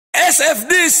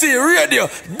SFDC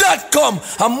Radio.com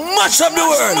and mash up the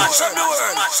world.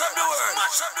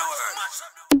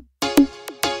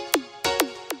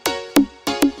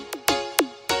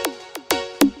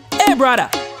 Hey brother,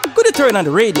 could you turn on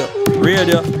the radio?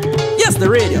 Radio? Yes, the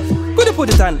radio. Could you put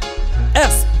it on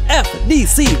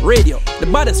SFDC Radio, the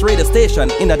baddest radio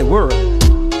station in the world?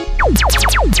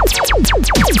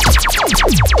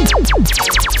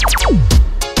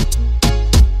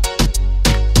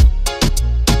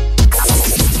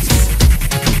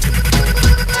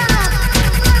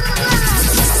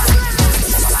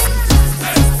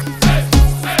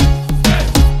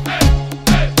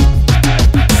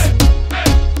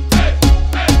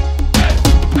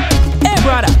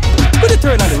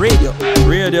 Turn on the radio.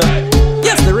 Radio?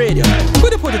 Yes, the radio.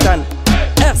 Could you put it on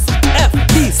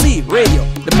SFDC Radio,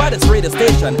 the baddest radio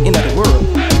station in the world?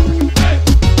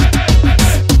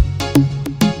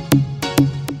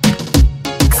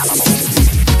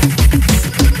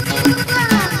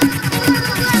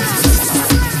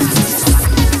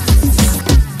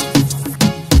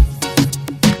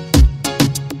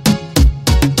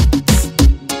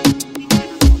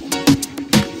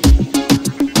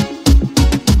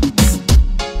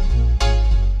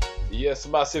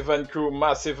 Massive and crew,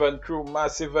 massive and crew,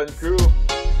 massive and crew.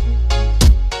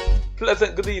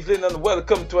 Pleasant good evening and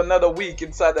welcome to another week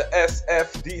inside the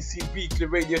SFDC Weekly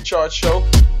Radio Chart Show.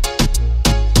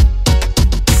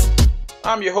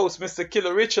 I'm your host, Mr.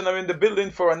 Killahrich, and I'm in the building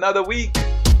for another week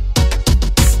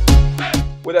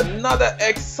with another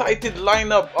excited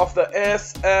lineup of the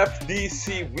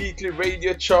SFDC Weekly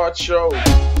Radio Chart Show.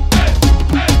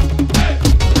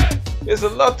 There's a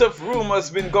lot of rumors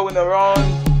been going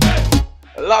around.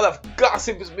 A lot of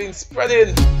gossip has been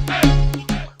spreading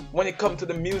when it comes to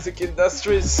the music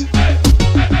industries.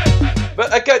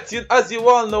 But as you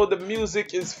all know, the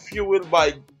music is fueled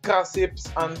by gossips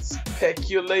and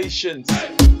speculations.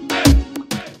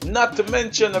 Not to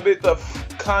mention a bit of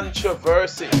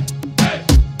controversy.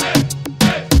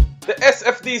 The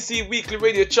SFDC Weekly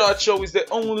Radio Chart Show is the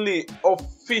only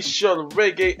official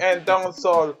reggae and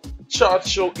dancehall chart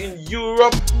show in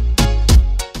Europe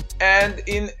and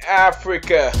in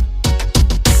Africa,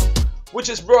 which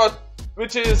is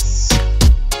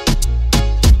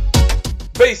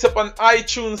based upon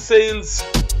iTunes sales,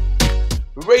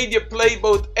 radio play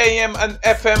both AM and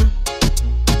FM,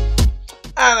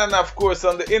 and of course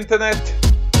on the internet,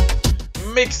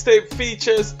 mixtape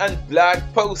features and blog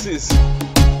posts.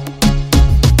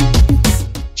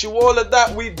 To all of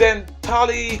that, we then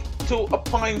tally to a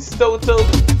points total,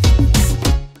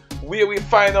 where we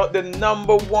find out the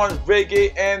 #1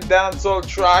 reggae and dancehall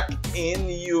track in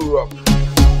Europe.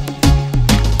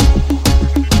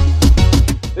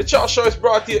 The chart show is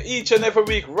brought to you each and every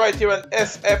week right here on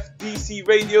SFDC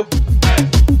Radio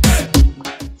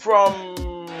from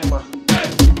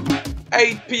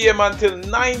 8 p.m. until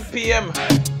 9 p.m.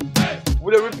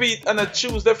 with a repeat on a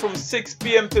Tuesday from 6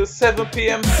 p.m. till 7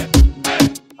 p.m.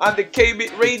 on the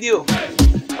K-Bit Radio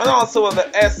and also on the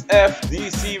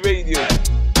SFDC Radio,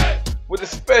 with a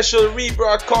special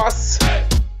rebroadcast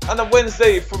on a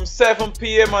Wednesday from 7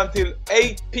 p.m. until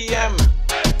 8 p.m.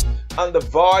 on the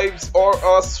Vibes or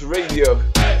Us Radio.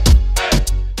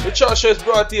 The chart show is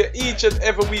brought to you each and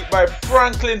every week by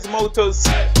Franklin's Motors,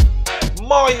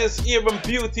 Maya's Hair and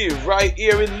Beauty right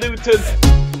here in Luton.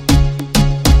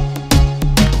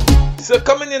 So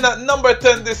coming in at number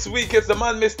 10 this week is the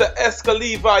man Mr.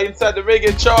 Levi inside the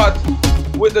reggae chart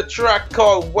with the track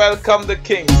called Welcome the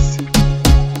Kings.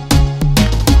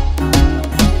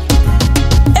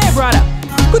 Brother,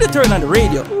 could you turn on the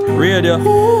radio? Radio?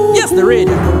 Yes, the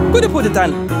radio. Could you put it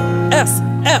on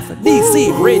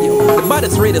SFDC Radio, the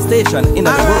baddest radio station in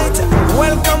the world?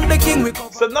 Welcome the king.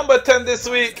 So number 10 this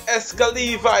week,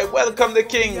 Levi, Welcome the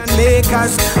Kings.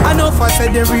 Lakers, I know if I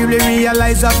said they really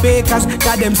realize the fakers,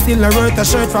 got them still a worth a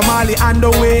shirt from Mali and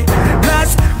the way.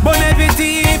 Plus, but every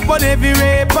thief, but every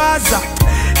rapers,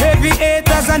 heavy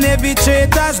haters and heavy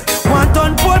traitors, want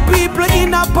to put people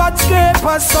in a pot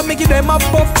scrapers, so make them a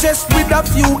buff chest with a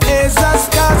few acers.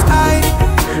 Cause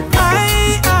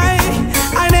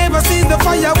I never see the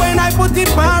fire when I put it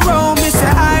around me. Say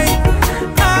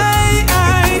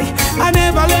I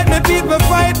never let my people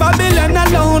fight Babylon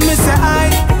alone. Me say I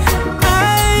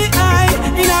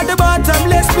in at the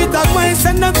bottomless pit of mice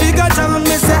and the bigger town.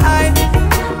 Me say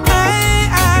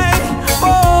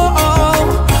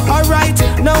alright,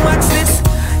 now watch this.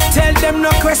 Tell them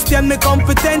no question me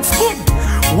competence.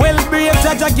 Well brave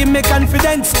Jaja give me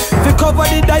confidence. To cover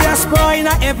the diaspora in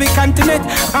every continent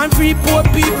and free poor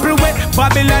people with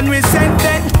Babylon we send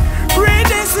them. Read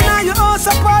this house in your house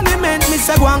of parliament. Me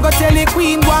say go and go tell the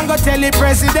queen, go and go tell the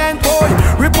president. Boy,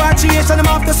 repatriation, I'm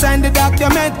have to sign the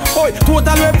document. Boy,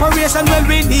 total reparation, well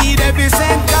we need every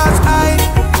cent. Cause I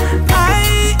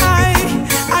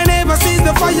never see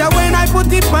the fire when I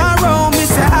put it around. Me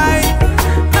say I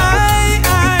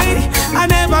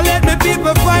never let me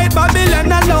people fight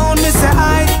Babylon alone. Me say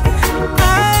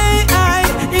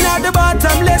in at the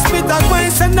bottom, let's spit a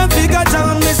coin, send them figure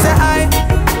down. Me say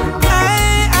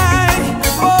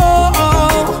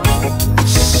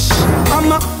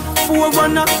I'm a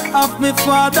forerunner of my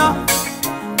father,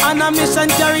 and a mission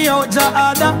carry out the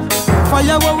order.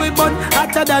 Fire where we burn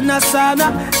hotter than a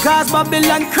sauna, cause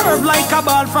Babylon curve like a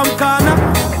ball from corner.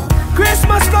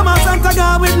 Christmas come out Santa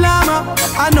God with llama.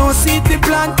 I know city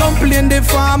plant complain the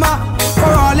farmer.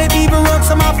 For all the evil works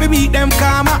I'm have to meet them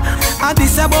karma. And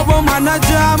this about woman a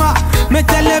drama. Me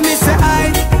tell them me say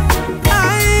I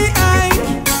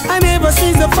never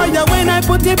see the fire when I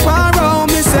put it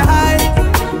around. Me say I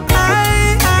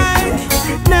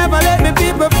never let me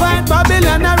people fight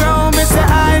Babylon around. Me say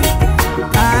I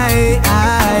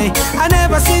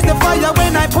never see the fire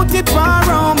when I put it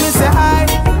around. Me say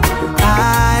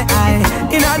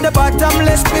in at the bottom,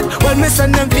 let's spit when me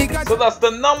send them figures. So that's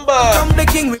the number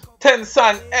 10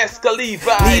 song, Exco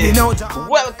Levi.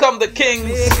 Welcome the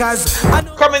Kings.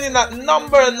 Coming in at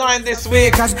number 9 this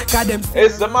week is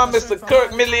the man Mr.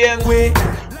 Kerk Milan with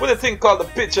a thing called the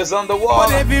Pictures on the Wall.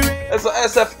 It's an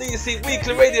SFDC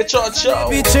weekly radio chart show.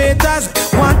 Traitors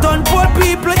want on poor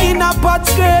people in a pot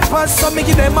scrapers, so me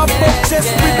give them a book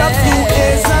chest with a few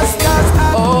aces.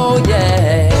 Oh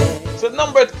yeah. So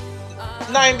number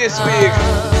 9 this week,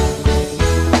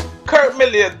 Kerk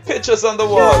Milan, Pictures on the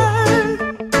Wall.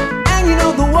 Hanging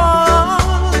on the wall,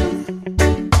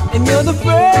 and you're the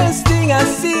first thing I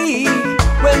see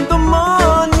when the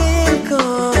morning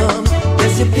comes.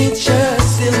 There's your picture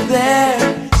still there,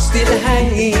 still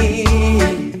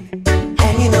hanging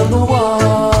on the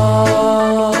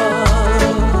wall.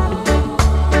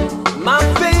 My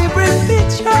favorite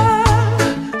picture,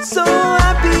 so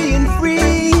happy and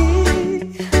free.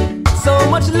 So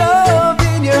much love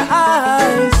in your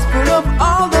eyes, full of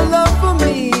all the love for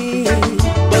me.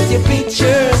 But your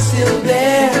picture's still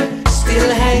there,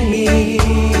 still hanging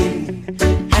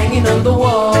on the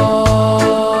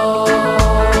wall.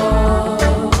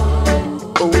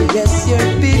 Oh yes, your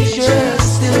picture's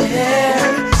still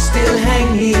here, still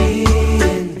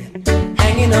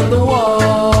hanging on the wall.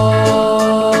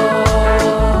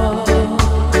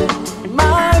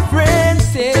 My friends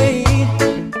say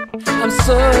I'm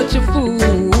such a fool,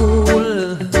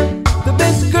 the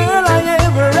best girl I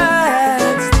ever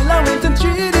had. Still I went and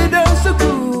treated her so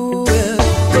cruel.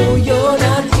 Though you're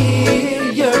not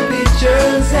here, your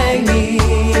picture's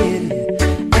hanging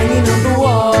on the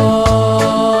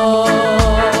wall.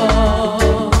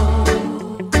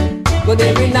 But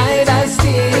every night I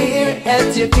stare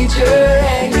at your picture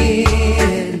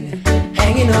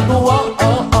hanging on the wall.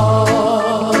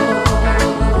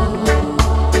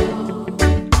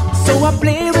 So I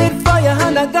play with fire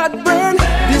and I got burned.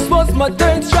 This was my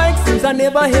third strike since I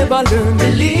never ever learned.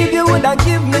 Believe you would have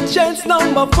given me chance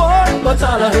number 4, but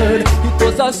all I heard it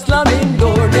was a slamming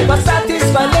door. Never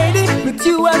satisfied lady with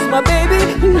you as my baby.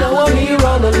 Now I'm here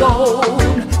all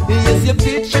alone. Yes, your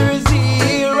picture's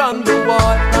here on the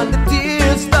wall, and the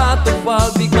tears start to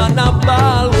fall. Big man a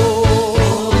ball.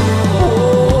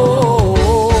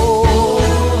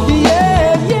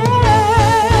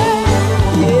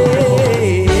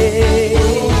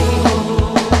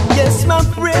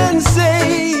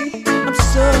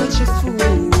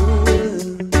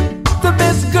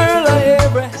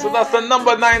 That's the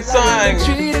number 9 song,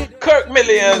 Kerk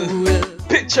Milan,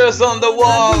 Pictures on the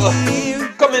Wall.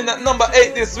 Coming at number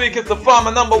 8 this week is the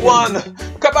farmer number 1,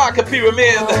 Kabaka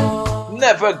Pyramid,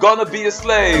 Never Gonna Be a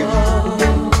Slave.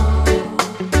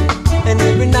 And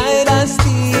every night I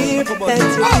stare at your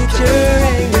picture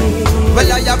hanging.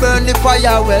 Well, I burn the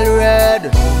fire well red.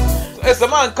 It's the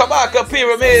man Kabaka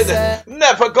Pyramid,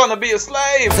 Never Gonna Be a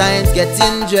Slave. Science gets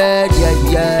injured,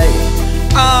 yeah.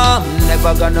 I'm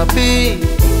never gonna be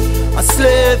a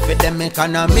slave for them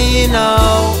economy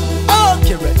now.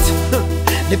 Accurate.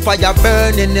 The fire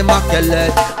burning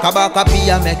immaculate. Kabaka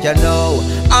Pia make you know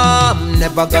I'm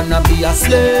never gonna be a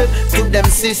slave to them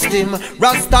system.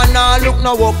 Rasta now look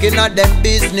no walking at them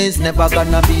business. Never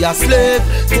gonna be a slave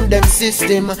to them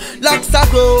system. Locks a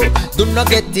grow, do not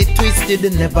get it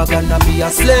twisted. Never gonna be a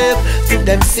slave to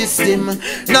them system.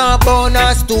 Now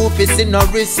bonus stupid in no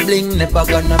wrist bling. Never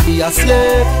gonna be a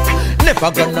slave.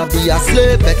 Never gonna be a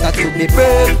slave. Better to be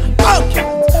brave. Okay.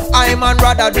 I man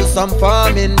rather do some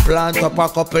farming, plant up a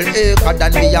couple acre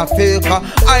than be a faker.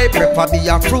 I prefer be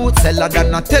a fruit seller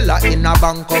than a teller in a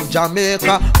bank of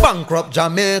Jamaica, bankrupt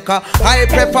Jamaica. I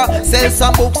prefer sell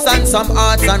some books and some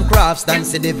arts and crafts than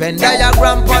see the Venn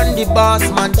diagram on the boss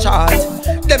man chart.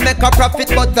 They make a profit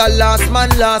but the last man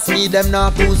last me, them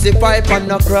not crucify on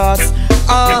the cross.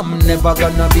 I'm never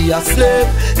gonna be a slave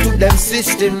to them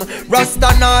system.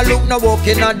 Rasta nah look no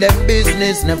walking at them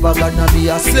business. Never gonna be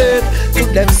a slave to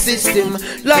them system.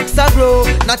 Locks a grow,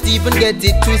 not even get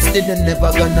it twisted. And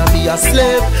never gonna be a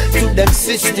slave to them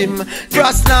system.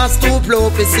 Trust nah stoop low,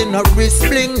 piss in a wrist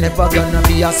fling. Never gonna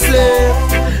be a slave.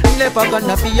 Never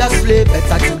gonna be a slave,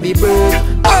 better to be brave.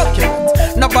 Okay.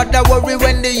 Nobody worry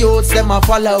when the youths them a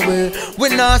follow away. We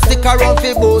not stick around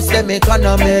for boost them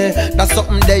economy. That's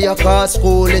something they you call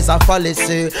school is a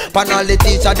fallacy. Pan all the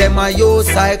teacher them a use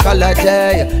psychology.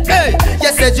 Hey,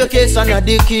 yes education a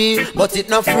the key, but it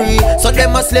not free. So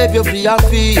them a slave you free a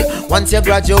fee. Once you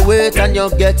graduate and you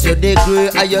get your degree,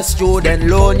 and your student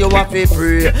loan you have to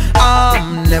free.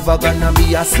 I'm never gonna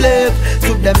be a slave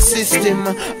to them system.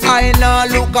 I nah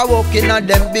look a walking at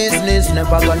them business.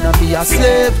 Never gonna be a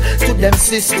slave to them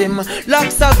system.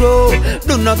 Locks a grow,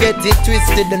 do not get it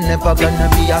twisted. Never gonna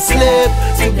be a slave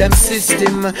to them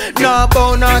system. No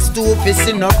bone or stoop is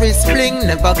in a wrist fling.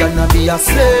 Never gonna be a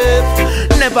slave.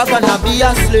 Never gonna be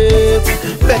a slave.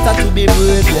 Better to be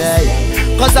brave,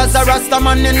 yeah. Cause as a Rasta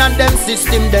man in a them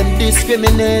system, them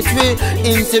discriminate we,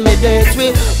 intimidate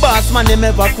we. Boss man them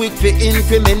ever quick to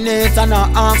incriminate. And I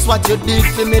ask what you did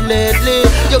for me lately.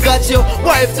 You got your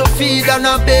wife to feed and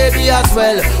a baby as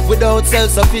well. Without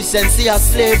self-sufficiency a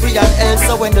slavery and else.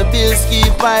 So when the bills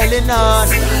keep piling on,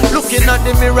 looking at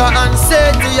the mirror and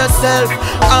say to yourself,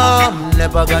 I'm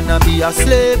never gonna be a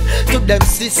slave to them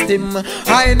system.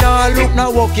 I know look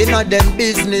now walking at them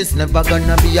business. Never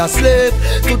gonna be a slave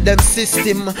to them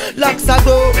system. Locks a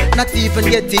go, not even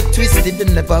get it twisted.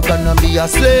 Never gonna be a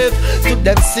slave to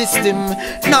them system.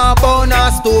 Now born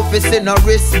a stove is in a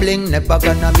wrist bling. Never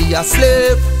gonna be a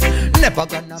slave. Never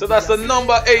gonna. So that's the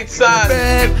number 8 song.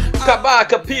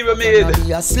 Kabaka Pyramid.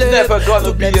 Never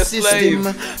gonna be a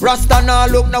slave. Rasta now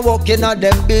look now walking at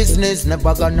them business.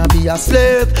 Never gonna be a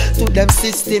slave to them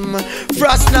system.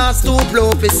 Frost now stoop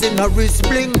low, is in a wrist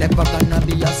bling. Never gonna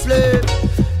be a slave.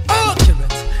 Accurate.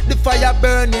 The fire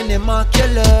burning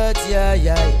immaculate, yeah,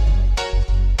 yeah.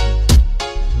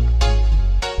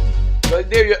 So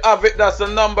there you have it, that's the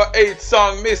number 8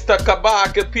 song, Mr.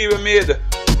 Kabaka Pyramid,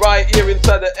 right here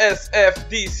inside the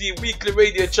SFDC Weekly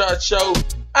Radio Chart Show.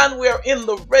 And we are in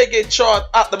the Reggae Chart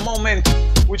at the moment,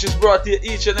 which is brought here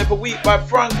each and every week by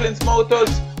Franklin's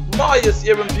Motors, Maya's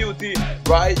Ear and Beauty,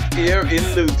 right here in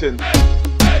Luton.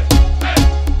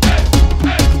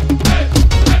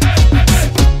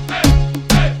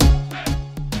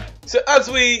 So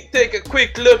as we take a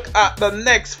quick look at the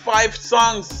next 5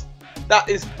 songs that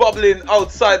is bubbling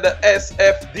outside the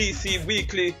SFDC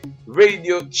Weekly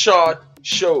Radio Chart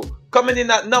Show. Coming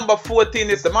in at number 14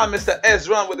 is the man Mr.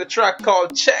 Ezra with a track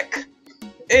called Check.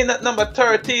 In at number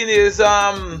 13 is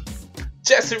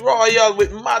Jesse Royal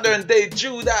with Modern Day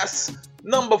Judas.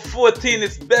 Number 14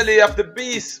 is Belly of the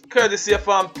Beast, courtesy of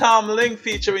Tom Ling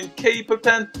featuring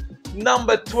Capleton.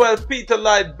 Number 12, Peter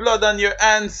Light, Blood on Your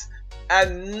Hands.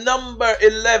 And number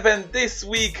 11 this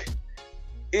week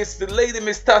is the lady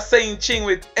Miss Tassain Ching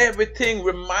with Everything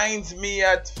Reminds Me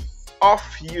of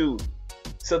You.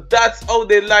 So that's how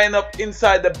they line up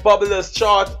inside the Bubblers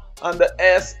chart on the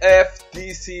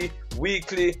SFDC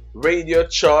Weekly Radio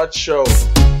Chart Show.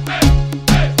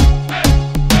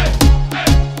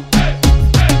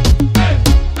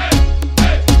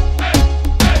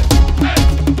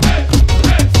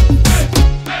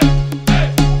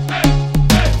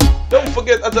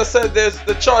 As I said,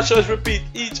 the chart shows repeat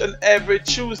each and every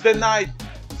Tuesday night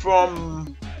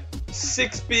from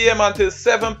 6 p.m. until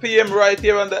 7 p.m. right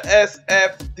here on the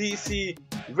SFDC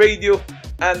Radio,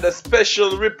 and the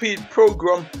special repeat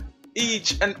program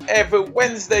each and every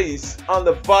Wednesdays on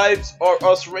the Vibes or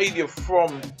Us Radio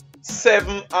from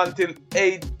 7 until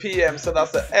 8 p.m. So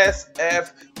that's the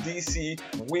SFDC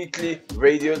Weekly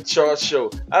Radio Chart Show.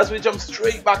 As we jump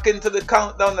straight back into the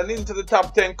countdown and into the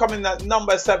top 10, coming at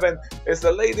number 7 is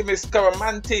the lady Miss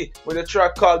Karamanti with a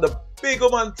track called The Big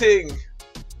Woman Thing.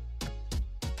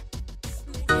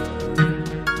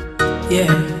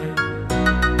 Yeah.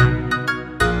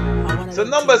 So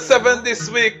number 7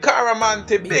 this week,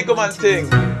 Karamanti, Big Woman Thing.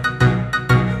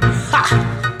 Ha!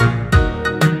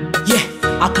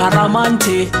 A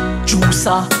karamanti,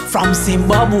 juicer from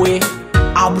Zimbabwe,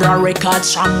 Abra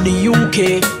Records from the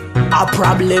UK. Our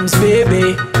problems,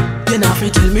 baby. You know if you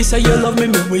tell me say you love me,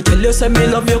 me we tell you say me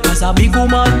love you, cause a big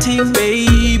woman thing,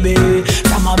 baby.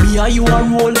 From a me and you a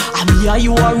roll, and me and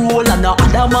you a roll, and no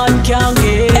other man can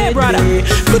get. Hey brother,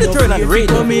 put it turn on the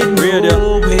radio.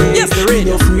 Yes, the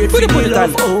radio. Put it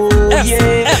on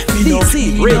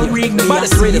SFDC Radio, the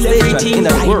baddest radio station in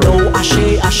the world.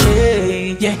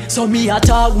 Yeah, so me a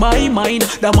talk my mind.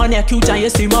 The man ya cute and you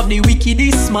see him have the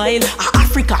wickedest smile. A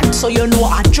African, so you know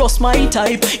I just my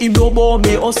type. Him no born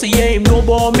me also, yeah, him no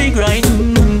born me grind.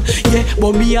 Yeah,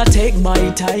 but me a take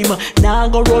my time. Now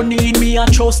go run in me a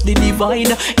trust the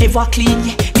divine. Ever clean,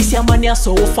 yeah, this your man ya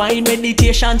so fine.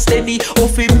 Meditation steady,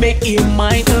 off him make him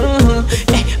mine.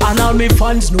 And all my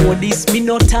fans know this, me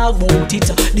not talk about it.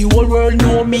 The whole world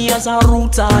know me as a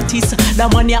root artist. The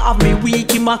man ya have me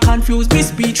weak, him a confuse me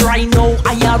speech right now.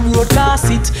 I a broadcast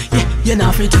it. Yeah, you know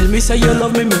if you tell me say you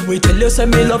love me, me we tell you say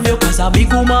me love you, cause a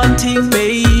big woman thing,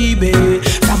 baby.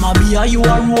 From a me and you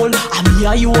a roll, and me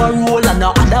and you a roll, and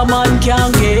no other man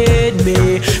can get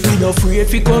me. Me no afraid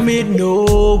fi commit,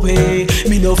 no way.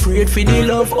 Me no afraid fi the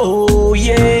love, oh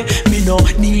yeah. Me no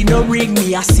need no ring,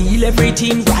 me a seal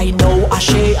everything right now.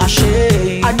 Ashe.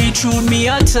 And the truth me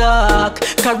attack.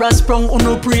 Cara sprung,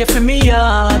 uno pray for me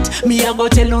heart. Me a go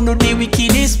tell uno the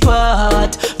wickedest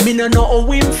part. Me no know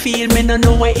how him feel, me no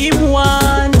know what him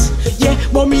want. Yeah,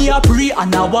 but me a pray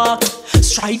and a walk.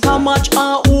 Strike a match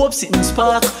and hope sitting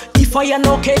spark. If I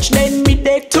no catch, then me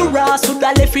dead to ras.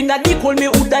 Woulda left in the cold, me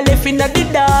woulda left in the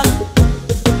dark.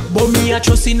 But me a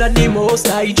trust in the most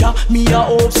high Jah. Me a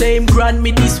hope say him grant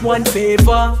me this one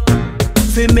favor.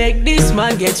 Fi make this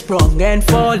man get sprung and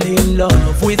fall in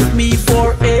love with me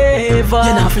forever.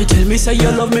 You know fi tell me say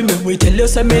you love me, me we tell you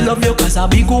say me love you, cause a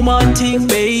big woman thing,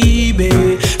 baby.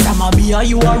 From a me and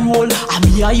you a roll,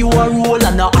 and me and you a roll,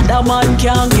 and no other man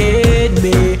can get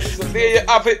me. So there you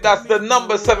have it, that's the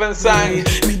number 7 song,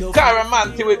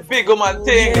 Karamanti with Big Woman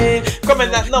Thing.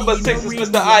 Coming at number 6 is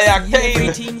Mr.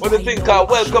 Octane with a thing called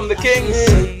Welcome the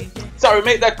Kings. Sorry,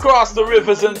 make that cross the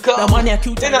rivers and come. In at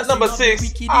number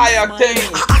 6,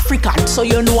 Octane. African, so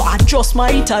you know I just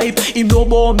my type. Him no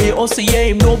born me, also yeah,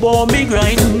 him no born me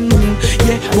grind.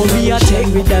 Yeah, but me a take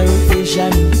with the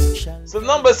vision. So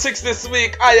number 6 this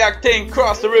week, Octane,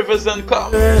 Cross the Rivers and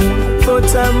Come.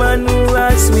 But a man who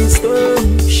has me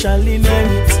stone shall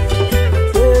inherit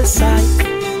the side.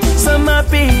 So my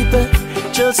people,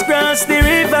 just cross the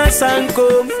rivers and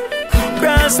come.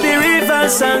 Cross the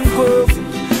rivers and come.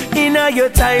 In your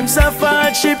times of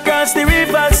hardship, cross the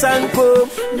rivers and come.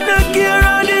 No care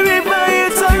on the river,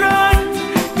 it's a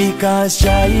run. Because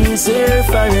Jah is here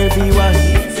for everyone.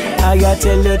 I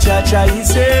tell you, Jah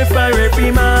is here for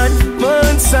every man.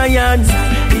 Mount Zion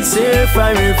is here for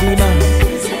every man.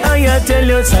 I tell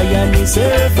you, Zion is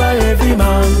here for every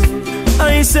man.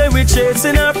 I say we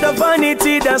chasing after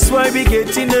vanity, that's why we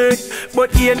getting hurt.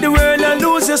 But here in the world and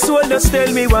lose your soul, just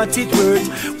tell me what it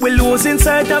worth. We lose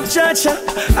inside of Chacha,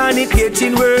 and it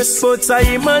getting worse. But I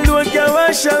am alone can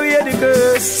wash away the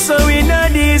curse. So in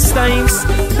these times,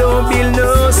 don't build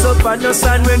no soap and no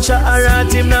sand. When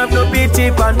Sha'arat him have no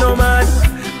pity for no man.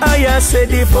 I say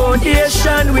the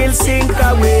foundation will sink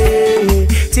away.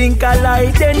 Think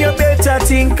alike, then you better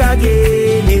think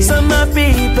again. Some my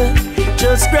people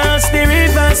just cross the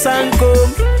rivers and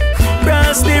come.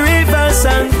 Cross the rivers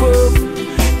and come.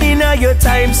 In your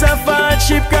times of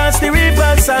hardship, cross the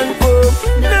rivers and come.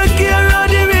 No care on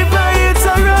the river, it's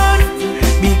a run.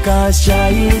 Because Jah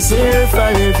is here for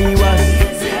everyone.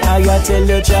 I tell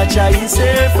you, Jah is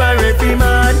here for every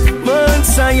man. Mount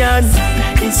Zion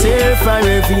is here for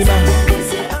every man.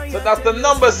 So that's the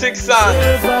number 6 song,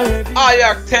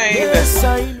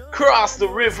 Octane, Cross the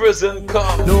Rivers and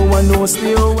Come. No one knows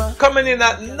the Coming in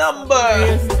at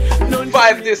number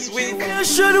 5 this week,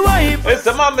 it's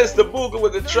the man Mr. Bugle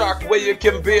with the track Weh Yuh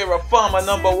Can Bare, a farmer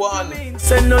number 1.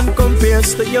 Say none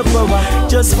compares to your power.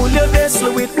 Just full your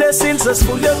vessel with blessings, just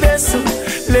full your vessel.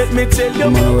 Let me tell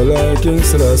you,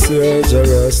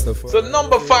 so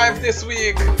number 5 this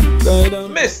week,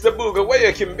 Mr. Bugle, Weh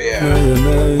Yuh Can Bare.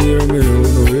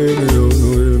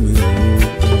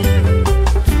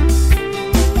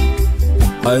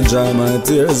 I dry my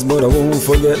tears, but I won't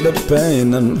forget the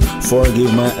pain, and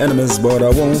forgive my enemies, but I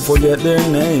won't forget their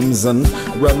names. And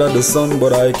rather the sun,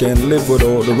 but I can't live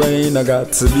without the rain. I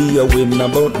got to be a winner,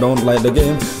 but don't like the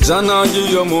game. Jah nah give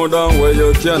you more than Weh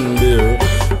Yuh Can Bare.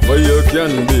 Weh Yuh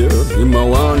Can Bare. He might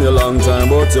want you a long time,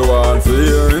 but you want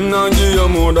fear. He nah give you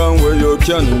more than Weh Yuh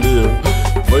Can Bare.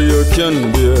 Weh Yuh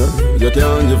Can Bare. You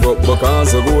can't give up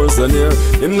because the goals are near.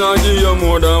 Him not give you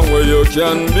more than Weh Yuh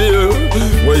Can Bare.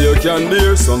 Weh Yuh Can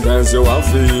Bare. Sometimes you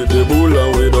have to eat the bull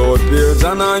without fear.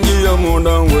 Jah nah give you more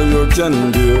than Weh Yuh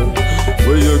Can Bare.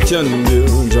 where you can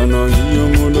be. Jana give you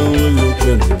more than where you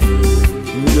can be.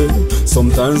 Yeah.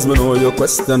 Sometimes me know you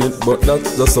question it, but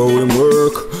that's just how we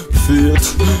work.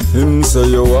 Faith, him say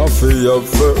you are for your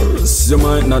first. You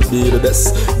might not be the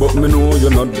best, but me know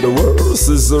you're not the worst.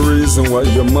 Is the reason why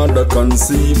your mother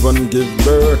conceive and give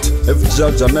birth. If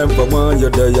Judge never want you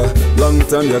there, long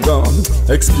time you're gone.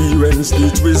 Experience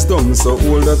teach wisdom, so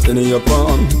hold that in your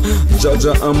palm. Judge,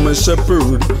 I'm a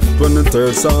shepherd.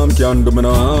 23rd Psalm can't do me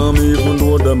no harm, even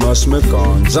though they mash me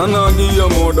con. Jana give you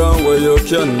more than where you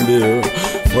can bear.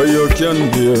 Where you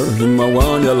can bear. Him a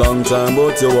want you long time,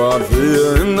 but you hard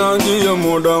fear. Him not give you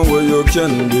more than where you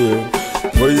can bear.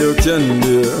 Where you can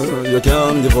bear. You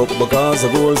can't give up because the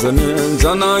goals are near.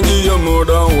 Jana give you more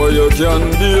than where you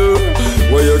can bear.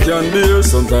 Where you can bear.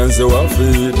 Sometimes you have to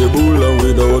eat the bull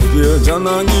without fear.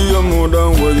 Jana give you more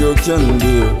than where you can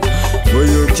bear. Where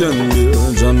you can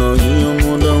bear. Jana give you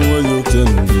more than where you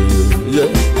can bear.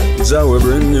 Yeah. Jah will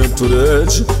bring you to the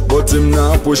edge, but him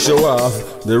now push you off.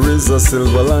 There is a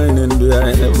silver lining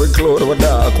behind every cloud of a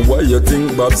dark. Why you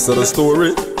think Bob's the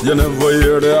story? You never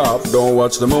hear the half. Don't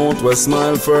watch the mouth where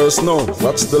smile first, no.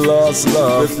 Watch the last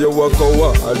laugh. If you walk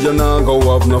a you not go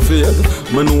have no faith.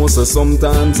 Me know so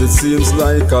sometimes it seems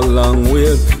like a long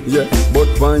wait. Yeah, but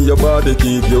find your body,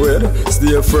 keep your head.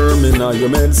 Stay firm in all your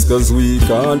meds, cause we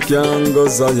can't go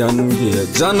Zion Gate.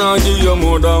 Jana give you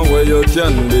more than where you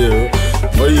can bear.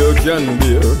 Where you can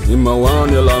bear. Him a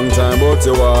want you long time, but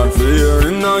you want fear.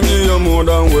 Him not give you more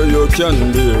than where you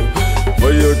can bear.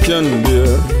 Where you can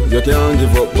bear. You can't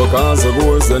give up because the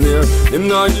goals are near. Him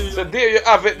not give. So there you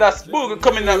have it. That's Bugle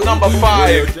coming at number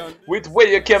 5 with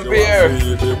Weh Yuh Can Bare,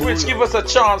 which give us a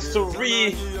chance to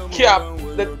recap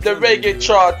the reggae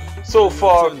chart so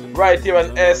far right here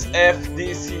on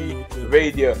SFDC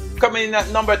Radio. Coming in at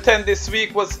number 10 this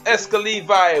week was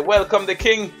Levi, Welcome the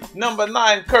King. Number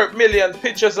 9, Kerk Million,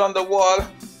 Pictures on the Wall.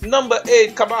 Number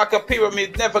 8, Kabaka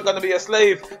Pyramid, Never Gonna Be a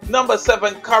Slave. Number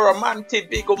 7, Karamanti,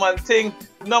 Big Woman Thing.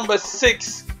 Number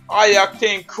 6,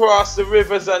 Octane, Cross the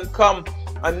Rivers and Come.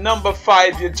 And number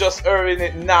 5, you're just hearing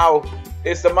it now,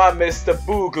 it's the man Mr.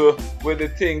 Bugle with a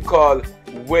thing called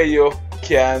Weh Yuh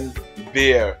Can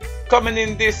Bare. Coming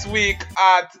in this week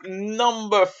at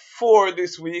number 4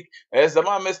 this week is the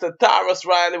man Mr. Tarus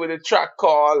Riley with a track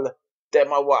called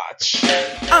Dem a Watch.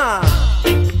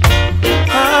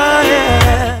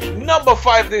 Yeah. Number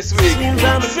 5 this week,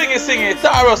 Sing it,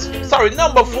 Tarus. Sorry,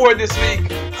 number 4 this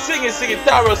week, Sing it,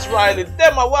 Tarus Riley,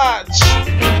 Dem a Watch.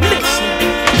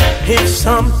 Listen. If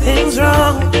something's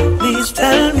wrong, please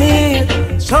tell me.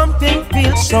 Something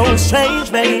feels so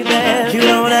strange, baby. You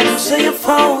don't answer your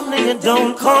phone and you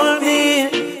don't call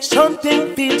me.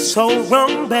 Something feels so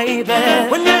wrong, baby.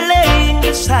 When you're laying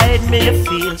beside me, it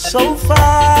feels so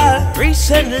far.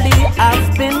 Recently,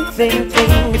 I've been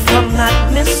thinking, if I'm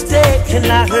not mistaken,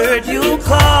 I heard you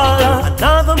call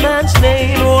another man's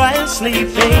name while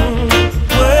sleeping.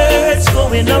 Words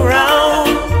going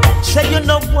around. Say you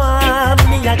don't want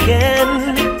me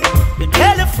again. You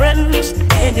tell your friends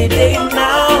any day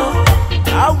now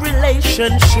our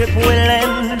relationship will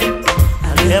end.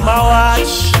 And them I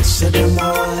watch, sit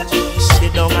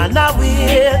down and I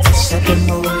wait.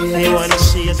 They wanna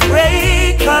see us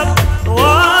break up,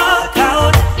 walk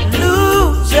out,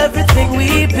 lose everything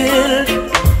we build.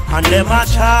 And them I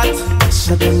chat,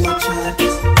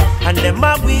 and them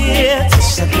I wait.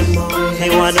 They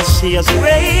wanna see us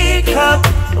break up,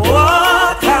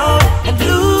 walk out, and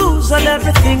lose on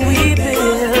everything we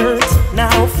built.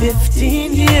 Now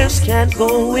 15 years can't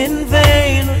go in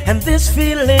vain, and this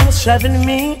feeling's driving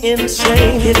me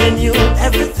insane. Giving you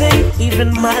everything,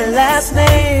 even my last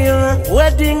name.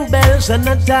 Wedding bells and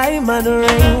a diamond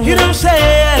ring. You don't say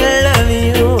I love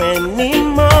you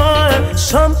anymore.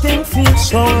 Something feels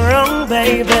so wrong,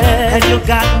 baby, and you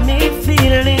got me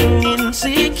feeling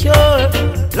insecure.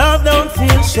 Love don't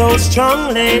feel so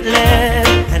strong lately,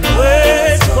 and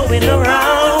words going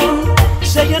around.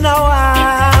 Say you know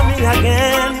I'm me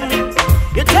again.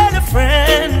 You tell your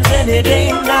friends any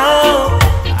day now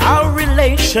our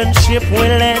relationship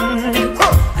will end.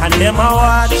 And them I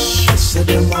watch, sit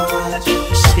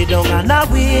down and I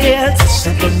wait.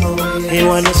 They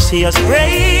wanna see us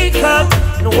break up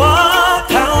and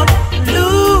walk out,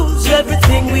 lose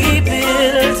everything we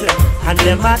built. And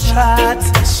them I chat,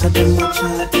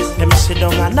 them sit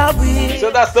down and I wait.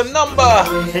 So that's the number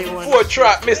 4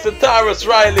 track, Mr. Tarus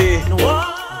Riley,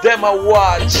 Dem a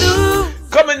Watch.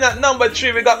 Coming at number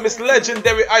 3, we got Miss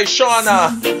Legendary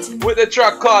Ishawna with the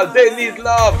track called They Need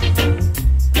Love.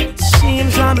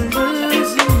 Seems I'm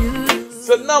losing you.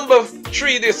 So number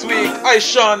 3 this week,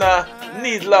 Ishawna,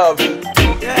 Need Love.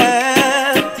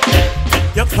 Yeah.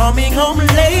 You're coming home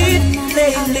late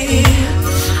lately.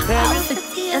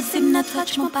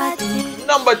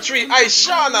 Number 3,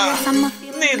 Ishawna.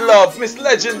 Need Love, Miss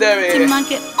Legendary.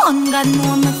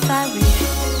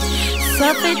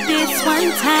 So for this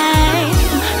one time,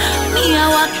 me a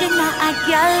walking a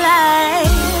girl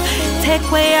life. Take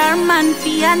away our man for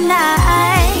your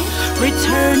night.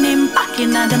 Return him back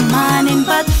in the morning,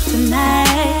 but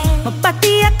tonight my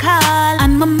body a call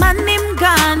and my man him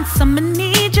gone. So me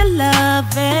need your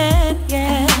loving,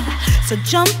 yeah. So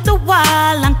jump the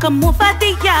wall and come over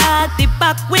the yard, the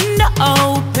back window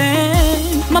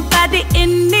open. My body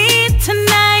in need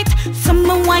tonight.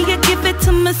 Someone want you give it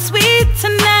to me sweet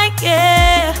tonight,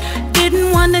 yeah.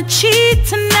 Didn't wanna cheat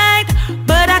tonight,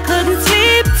 but I couldn't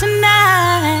sleep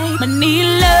tonight. I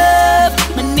need love,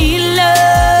 I need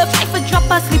love. If I drop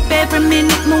asleep every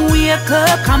minute, me wake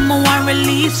up. Come on,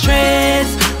 relieve stress,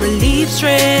 relieve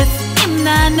stress. And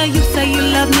I know you say you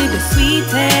love me the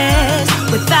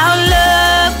sweetest. Without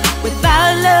love,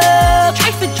 without love.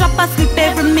 Try to drop asleep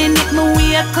every minute, me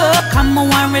wake up. Come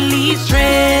on, relieve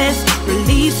stress,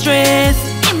 relieve stress.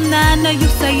 And I know you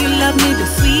say you love me the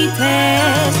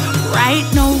sweetest. Right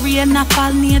now, rain a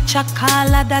fall, nature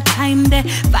call at that time there.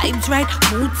 Vibes right,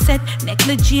 mood set,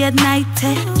 negligee at night.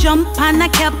 Jump on a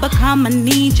cab, become I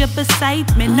need you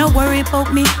beside me. No worry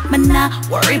about me, man, not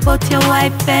worry about your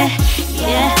wife,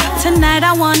 yeah. Tonight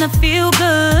I wanna feel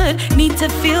good, need to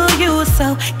feel you,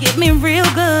 so get me real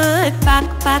good. Back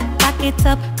it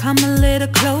up, come a little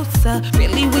closer.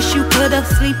 Really wish you could have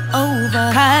sleep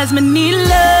over. Cause me need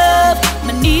love,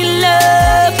 me need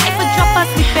love. If I drop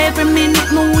asleep every minute,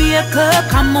 me wake up.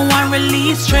 Come on,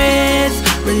 relieve stress,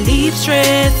 relieve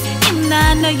stress. And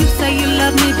I know you say you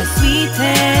love me the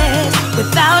sweetest.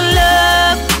 Without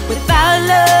love, without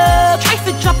love. Try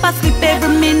to drop asleep every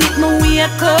minute, me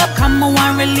wake up. Come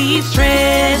on, relieve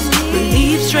stress,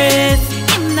 relieve stress.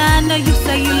 And I know you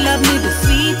say you love me the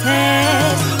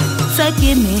sweetest. So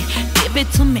give it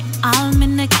to me, all me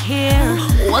no care.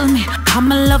 Hold me,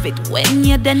 come and love it when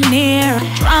you're then near.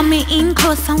 Draw me in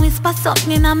close and whisper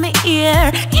something in my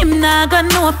ear. Him not gonna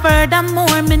know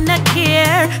furthermore, me no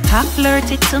care. Talk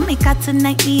flirty to me, cause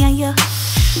tonight me and you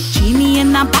genie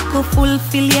in a buckle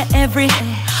fulfill you every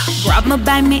day. Grab me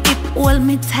by me hip, hold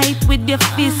me tight with your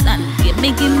fist and give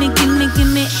me.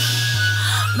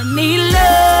 Me need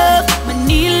love, me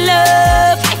need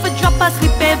love. If I drop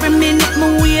asleep every minute,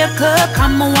 me wake up.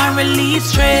 Come on, relieve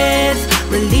stress,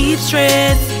 relieve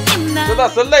stress. So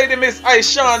that's the lady, Miss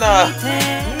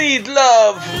Ishawna. Need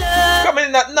Love. Coming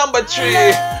in at number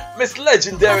 3, Miss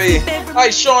Legendary.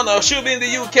 Ishawna, she'll be in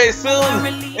the UK soon,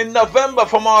 in November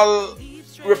from all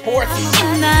reports.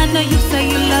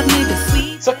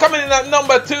 So coming in at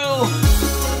number 2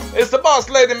 is the boss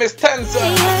lady, Miss Tenza,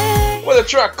 with a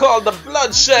track called The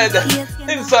Bloodshed,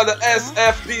 inside the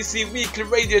SFDC Weekly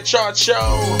Radio Chart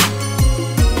Show.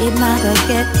 It might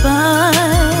get fun,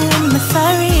 I'm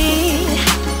sorry.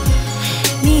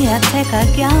 Me, I take a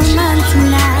girl man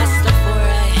tonight.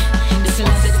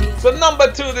 So number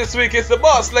 2 this week is the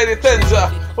boss lady Tenza,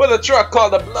 with a track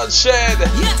called The Bloodshed.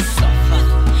 Yes,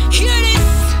 hear this.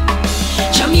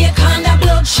 Jamaican the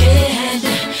bloodshed.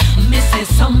 Missing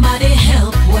somebody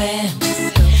help when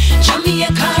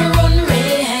Jamaica run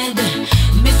red.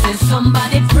 Missing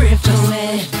somebody pray for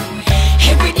it.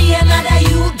 Every day another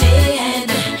you dead.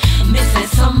 Missing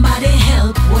somebody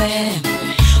help when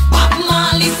Bob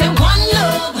Marley say one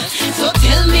love. So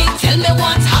tell me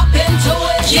what's happened to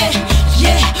it.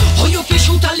 Yeah. Oh, you can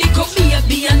shoot a little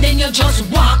baby and then you just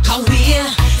walk away.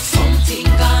 Something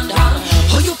gone wrong.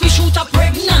 Oh, you can shoot a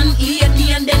pregnant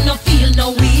lady and then you feel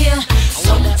no way.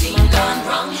 Something gone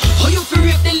wrong. Oh, you feel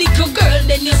rape the little girl,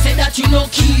 then you say that you no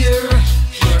care.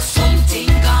 Something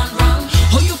gone wrong.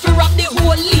 Oh, you feel rob the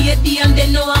whole lady and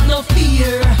then no have no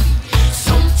fear.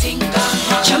 Something gone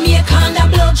wrong. Jamaican the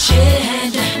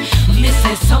bloodshed. Me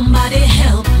say somebody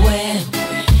help when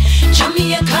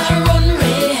Jamaica run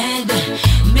red.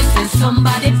 Me say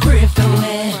somebody pray for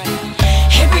it.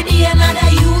 Every day another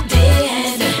you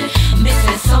dead. Me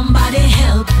say somebody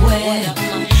help when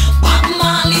Bob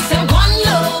Marley say one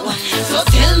love. So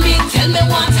tell me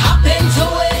what's happened to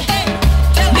it.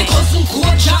 Me cousin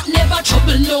Kojak never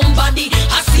trouble nobody.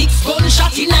 A 6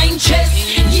 gunshot in 9 chest.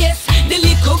 Yes, the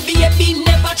little baby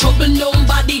never trouble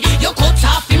nobody. You cut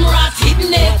off him rotted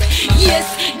neck. Yes,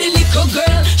 the little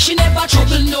girl, she never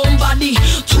trouble nobody.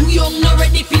 Too young, not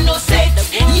ready for no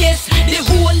sex. Yes, the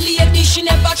whole lady, she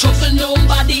never trouble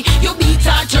nobody. You beat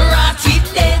her to rotted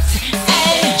death.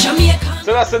 Hey, Jamaica.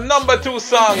 So that's the number 2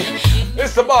 song.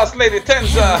 It's the boss lady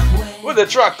Tenza with a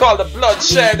track called The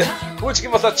Bloodshed, which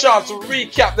gives us a chance to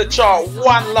recap the chart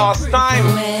one last time.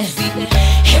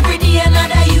 Every day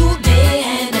another you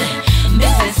dead.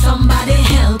 Missing somebody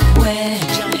help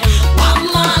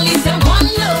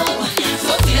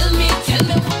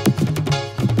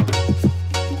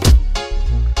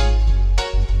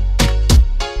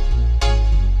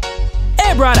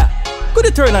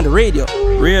you turn on the radio?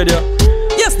 Radio?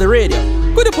 Yes, the radio.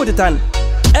 Could you put it on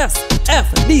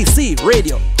SFDC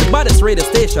Radio, the baddest radio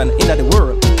station in the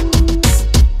world?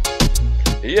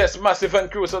 Yes, Massive and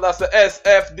Crew, so that's the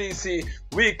SFDC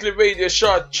Weekly Radio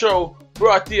Chart Show,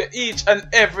 brought to you each and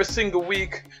every single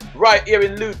week, right here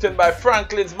in Luton by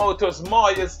Franklin's Motors,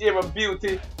 Maya's Air and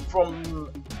Beauty,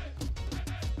 from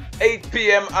 8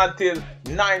 p.m. until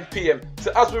 9 p.m.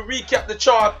 So as we recap the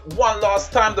chart one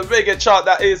last time, the reggae chart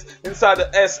that is inside the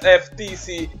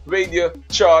SFDC Radio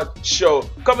Chart Show.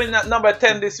 Coming at number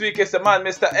 10 this week is the man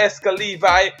Mr. Exco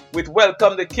Levi with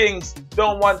Welcome the Kings,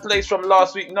 down one place from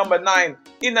last week, number 9.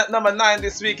 In at number 9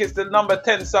 this week is the number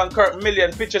 10 song Kerk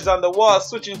Million, Pictures on the Wall,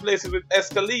 switching places with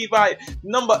Exco Levi.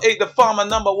 Number 8, the Farmer,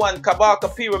 number 1,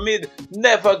 Kabaka Pyramid,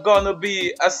 Never Gonna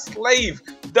Be a Slave,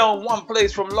 down one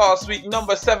place from last week,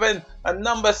 number 7. And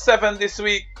number 7 this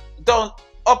week, down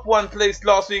up one place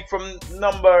last week from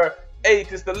number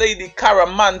 8 is the lady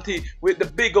Karamanti with the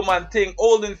Bigger Man Thing,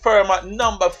 holding firm at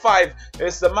number 5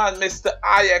 is the man Mr.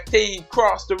 Octane,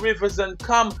 Cross the Rivers and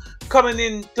Come, coming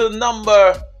into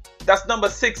that's number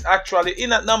 6 actually.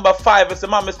 In at number 5 is the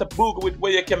man Mr. Bugle with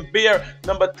Weh Yuh Can Bare,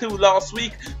 number 2 last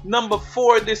week. Number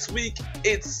 4 this week,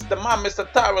 it's the man Mr.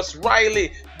 Tarus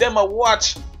Riley, Them a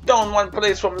Watch, down one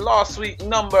place from last week,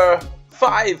 number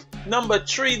 5. Number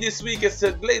 3 this week is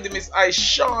the lady Miss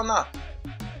Ishawna,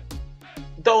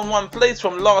 down one place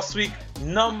from last week,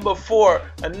 number 4.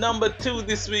 And number 2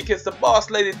 this week is the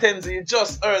boss lady Tenza. You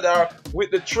just heard her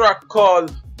with the track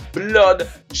called Blood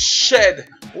Shed,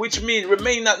 which means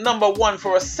remain at number 1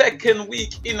 for a second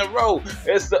week in a row.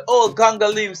 It's the Ole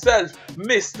Gangalee himself,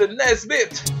 Mr.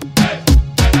 Nesbeth.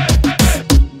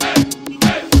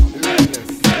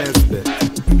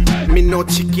 Me no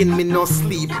chicken, me no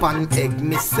sleep and egg,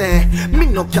 me say. Me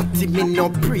no catty, me no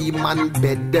pre-man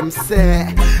bed, them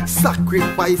say.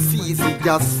 Sacrifice easy,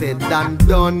 just said and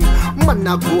done. Man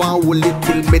a go and hold it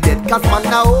till me dead, cause man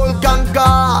a whole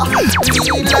ganga.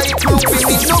 Me like Ruff,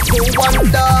 me no go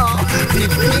wonder.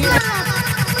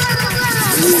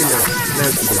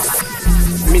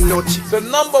 Me no the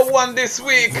number 1 this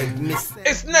week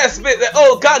is Nesbeth, the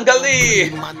Ole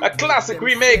Gangalee, a classic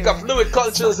remake of Louis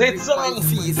Culture's hit song.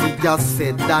 Easy, just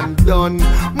said and done.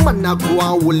 Man a go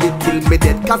and hold it till me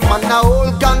dead, cause man a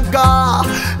whole ganga.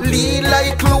 Lee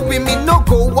like Louis, me no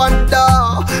go wonder.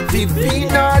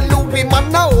 Vivina Louis,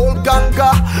 man a whole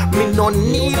ganga. Me no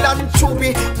kneel and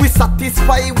chewy, we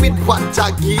satisfy with what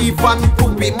I give and to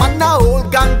me. Man a whole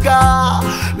ganga.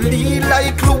 Lee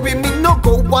like Louis, me no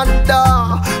go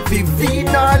wonder.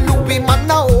 Vivina Louis, man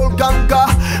a whole ganga.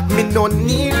 Me no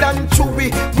kneel and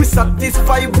chewy, we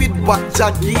satisfy with what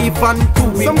I give and to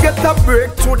me. Some get a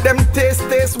break to them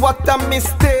taste, what a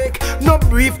mistake. No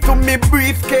brief to me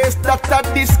briefcase, that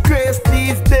a disgrace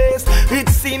these days. It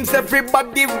seems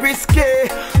everybody risky.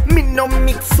 Me no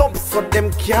mix up so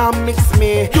them can't mix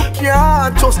me. You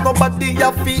can't trust nobody,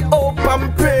 you fi hope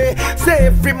and pray. Say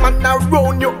every man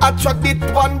around you attract it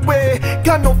one way.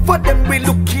 Can't no for them we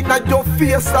looking at your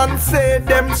face and say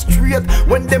them straight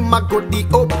when them a go the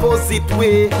opposite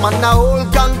way. Man a whole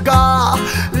ganga.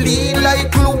 Lee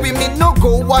like Louis, me no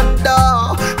go wonder.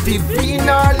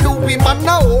 Vivina Louis, man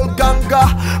a whole ganga.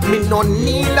 Me no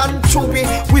kneel and chewy,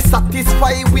 we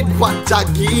satisfy with what I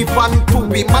give and to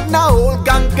me. Man a whole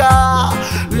ganga.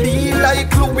 Lee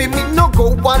like Louis, me no go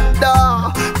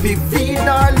wonder.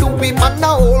 Vivina Louis, man a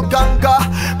whole ganga.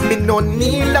 Me no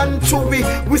kneel and chewy,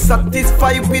 we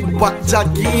satisfy with what I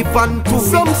give and to me.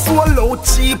 Some swallow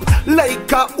cheap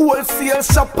like a wholesale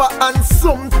shopper, and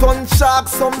some ton shark,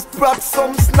 some scrap,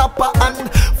 some snapper,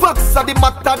 and facts are the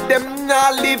matter, them nah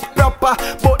live proper.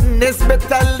 But Nesbeth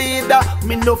a leader,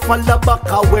 me no follow back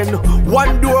when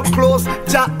one door close,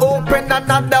 ja open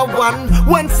another one.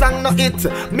 One song no hit,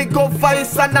 me go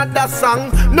vice another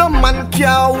song. No man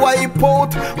can wipe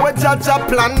out where Jaja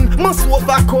plan, must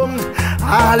overcome.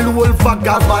 All whole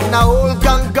vagabond, a whole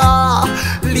ganga.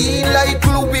 Lee like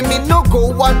Louis, me no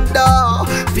go wonder.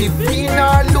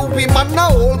 Vivina Louis, man a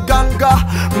whole ganga.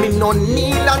 Me no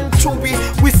kneel and chewy,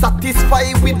 we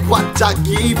satisfy with what I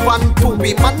give and to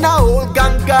me. Man a whole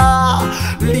ganga.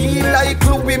 Lee like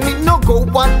Louis, me no go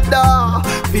wonder.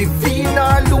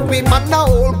 Vivina Louis, man a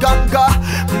whole ganga.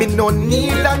 Me no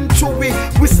kneel and chewy,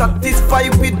 we satisfy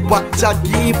with what I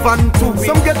give and to me.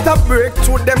 Some get a break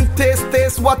to them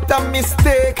taste, what a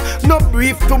mistake. No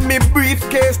brief to me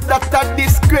briefcase, that a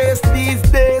disgrace these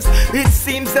days. It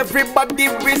seems everybody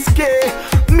risky.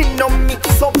 Me no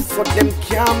mix up so them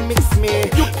can't mix me.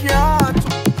 You can't.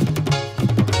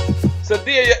 So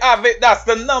there you have it, that's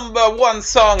the number 1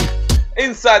 song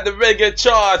inside the reggae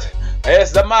chart.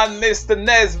 It's the man Mr.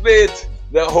 Nesbeth,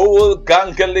 the Ole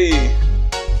Gangalee.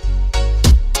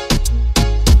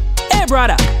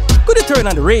 brother, could you turn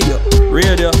on the radio?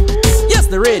 Radio? Yes,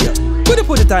 the radio. Could you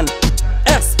put it on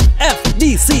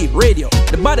SFDC Radio,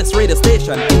 the baddest radio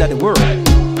station in the world?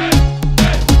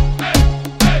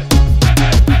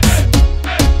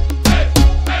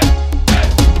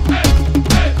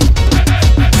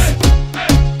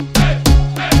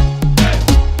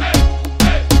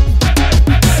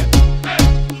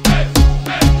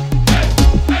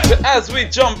 As we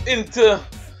jump into,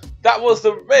 that was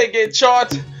the reggae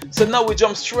chart, so now we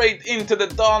jump straight into the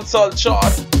dancehall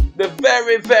chart, the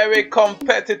very, very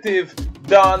competitive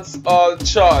dancehall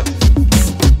chart.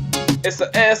 It's the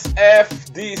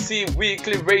SFDC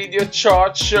Weekly Radio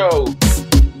Chart Show.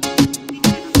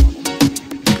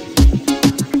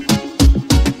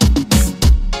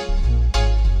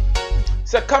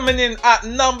 So coming in at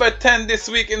number 10 this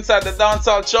week inside the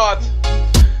dancehall chart,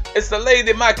 it's the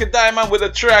lady Macka Diamond with a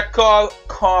track called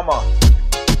Karma.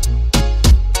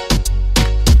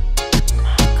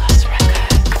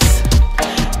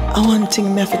 I want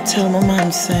thing me have to tell my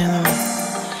man saying.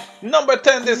 Number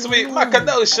 10 this week,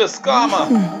 Macadocious Karma.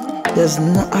 There's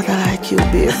no other like you,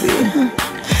 baby.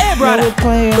 Hey brother,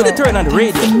 could you turn on the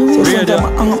radio? Radio?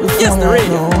 Yes, the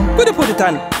radio. Could you put it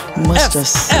on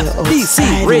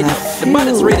SFDC Radio, the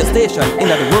baddest radio station in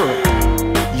the world?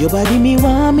 Your body me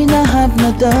want me not have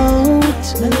no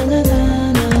doubt. Na, na, na,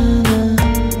 na,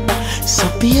 na. So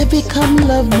baby come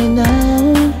love me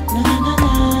now. Na, na,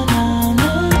 na, na, na.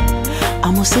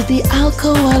 I must see the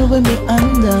alcohol when me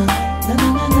under. Na, na,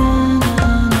 na, na,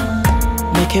 na,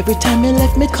 na. Make every time you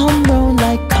left me come round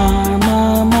like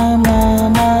karma, ma, ma,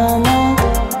 ma, ma.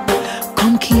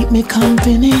 Come keep me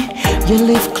company. You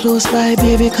live close by,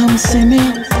 baby, come see me.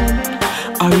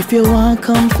 Or if you want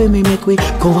come for me, make we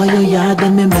go to your yard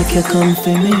and me make you come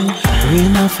for me.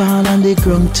 Rain a fall on the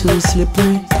ground too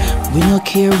slippery. We no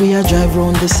care, we a drive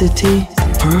round the city.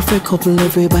 Perfect couple,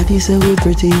 everybody say we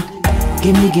pretty.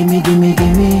 Gimme, gimme, gimme,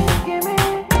 gimme.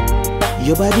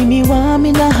 Your body me want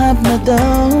me not have no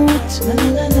doubt. Na,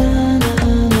 na, na,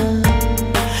 na,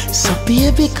 na. So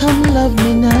baby come love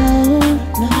me now.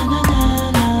 Na, na, na,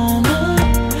 na,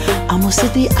 na. I must see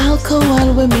the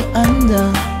alcohol when me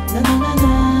under. Na, na, na,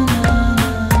 na,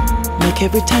 na. Make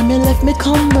every time you left me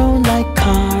come round like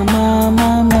karma,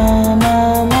 ma, ma,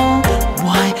 ma, ma.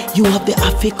 Why you have the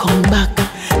happy come back?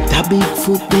 That big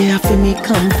foot there for me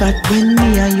comfort. When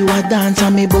me and you a dance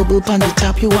and me bubble on the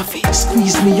top, you have to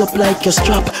squeeze me up like your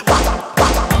strap.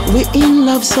 We in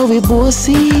love so we both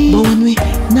see, but when we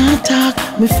not talk,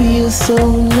 me feel so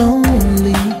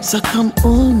lonely. So come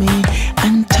hold me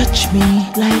and touch me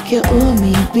like you owe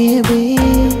me, baby.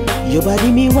 Your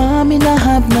body me want me not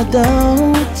have no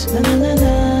doubt. Na, na, na,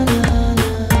 na, na,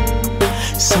 na.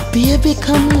 So baby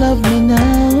come love me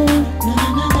now. Na,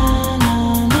 na, na, na,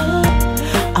 na.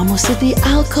 I must see the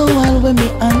alcohol when me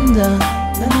under.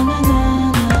 Na, na, na,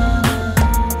 na,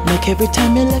 na. Make every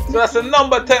time you left me. So that's the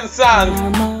number 10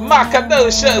 song,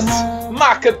 Macadocious,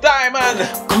 Macka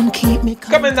Diamond. Come keep me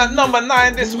coming at number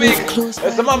 9 this week. It's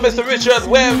the man Mr. Richard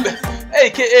Webb,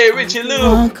 aka Richie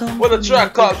Lou, with a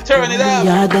track called Turn It Up.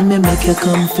 Yeah, then me make you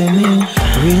come for me.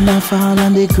 Rain a fall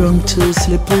on the ground too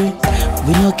slippery.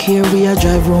 We no care, we a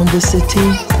drive round the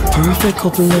city. Perfect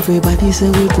couple, everybody say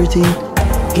we pretty.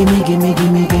 Gimme, gimme,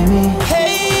 gimme, gimme. Hey.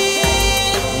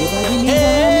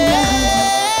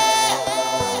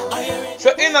 So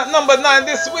in at number 9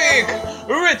 this week,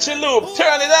 Richie Lou,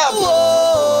 Turn It Up.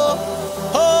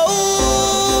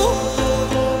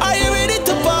 Are you ready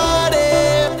to party?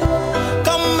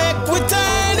 Come make we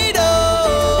turn it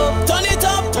up. Turn it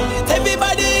up.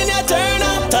 Everybody in here turn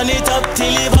up. Turn it up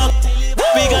till it up.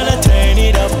 We gonna turn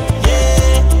it up.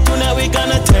 Yeah. Tonight we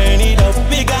gonna turn it up.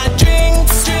 We got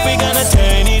drinks. We gonna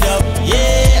turn it up.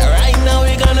 Yeah. Right now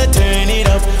we gonna turn it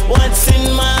up. What's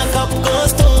in my cup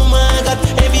goes to my God.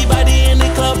 Everybody in the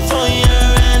club, throw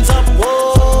your hands up.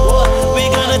 Whoa. We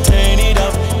gonna turn it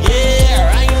up.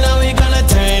 Yeah. Right now we gonna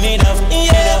turn it up.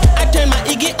 Yeah. I turn my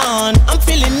Iggy on. I'm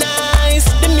feeling nice.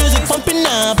 The music pumping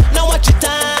up. Now watch your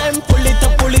time. Pull it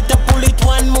up, pull it up, pull it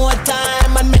one more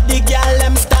time. And make the girl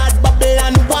them start bubble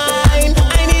and wine.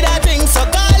 I need a drink, so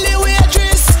call the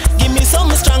waitress. Give me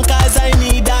some strong cause I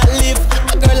need that lift.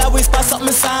 A girl a whisper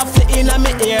something softly in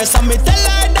my ear. So me tell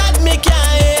her that me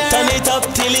can't hear. Turn it up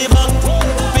till it up.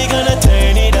 We gonna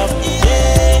turn it up.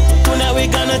 Yeah. Tonight we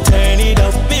gonna turn it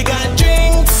up. We got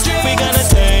drinks. We gonna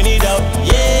turn it up.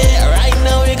 Yeah. Right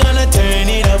now we gonna turn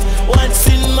it up. What's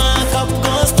in my cup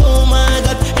goes to my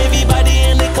God. Everybody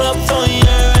in the club throw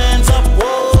your hands up.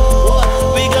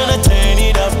 Whoa. We gonna turn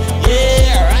it up.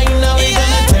 Yeah. Right now we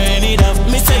gonna turn it up.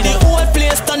 Me say the whole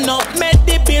place turn up. Make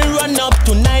the bill run up.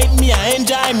 Tonight me I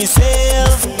enjoy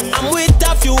myself. I'm with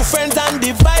a few friends and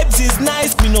the vibes is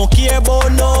nice, me no care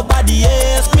about nobody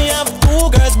else. Me have 2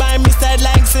 girls by me side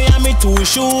like say I'm in 2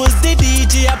 shoes. The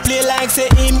DJ I play like say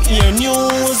him hear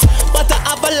news. But I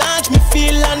avalanche, me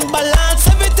feel unbalanced.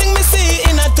 Everything me see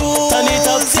in a tool. Turn it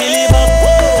up, silly up.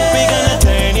 We gonna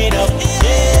turn it up,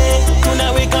 yeah.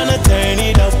 Now we gonna turn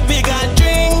it up. We got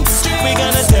drinks, we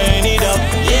gonna turn it up,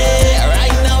 yeah.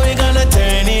 Right now we gonna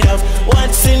turn it up.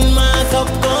 What's in my cup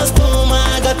goes to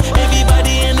my gut.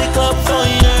 Everybody in the club, throw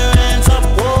your hands up.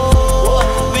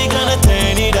 Whoa, we gonna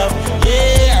turn it up,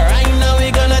 yeah. Right now we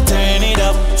gonna turn it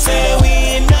up. Say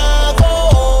we not go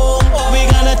home. We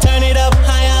gonna turn it up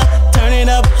higher, turn it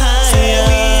up higher. Say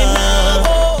we not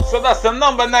go. So that's the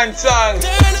number 9 song,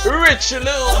 Richie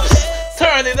Loops,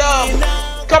 Turn It Up.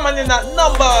 Coming in at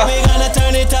number, we gonna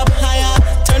turn it up higher,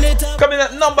 turn it up. Coming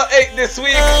at number 8 this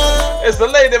week is the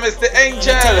lady Mr.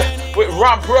 Angel with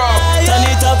Ruff. Turn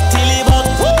it up till it up.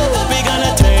 We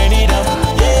gonna turn it up,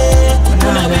 yeah.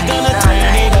 Now we gonna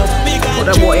turn it up. We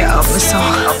gonna boy up the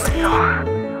song.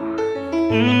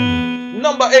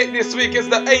 Number 8 this week is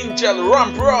the Angel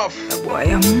Ruff.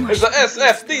 It's the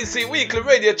SFDC Weekly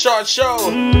Radio Chart Show.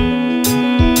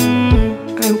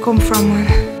 Where you come from, man?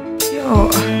 Yo.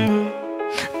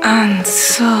 And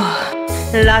so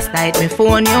last night me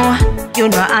phone you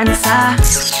no answer.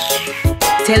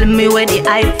 Tell me where the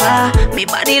hyper, me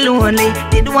body lonely,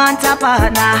 did want a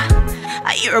partner.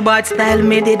 I hear about style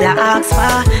me did I ask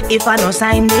for. If I no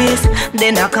sign this,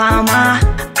 then I come.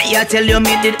 I tell you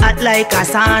me did act like a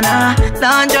sauna.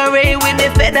 Lingerie with the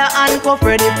feather and cuff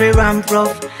ready for ramp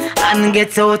rough and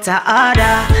get out of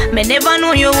order. Me never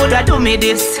know you woulda do me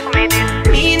this.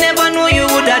 Me never know you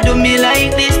woulda do me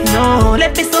like this. No,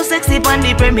 let me so sexy on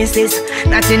the premises.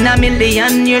 Not in a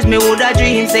million years me woulda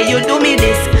dream say you do me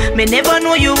this. Me never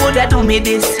know you woulda do me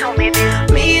this.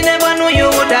 Me never know you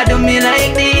woulda do me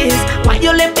like this. Why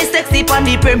you let me sexy on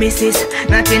the premises?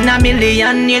 Not in a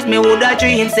million years me woulda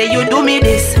dream say you do me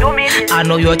this. I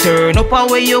know you turn up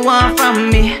away you want from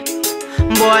me.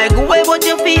 Boy, go away but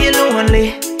you feel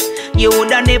lonely. You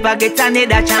woulda never get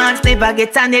another chance, never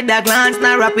get another glance,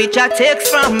 nor a picture text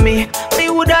from me. Me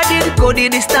woulda did go the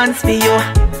distance for you,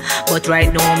 but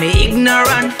right now me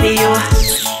ignorant for you.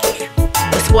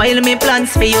 You spoil me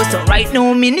plans for you, so right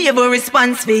now me never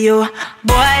response for you.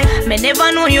 Boy, me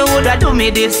never know you woulda do me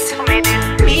this.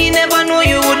 Me never know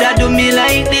you woulda do me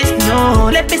like this. No,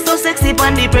 let me so sexy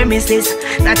on the premises.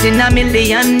 Not in a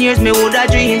million years me woulda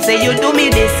dream say you do me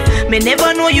this. Me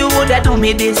never know you woulda do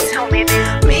me this.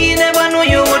 Me never know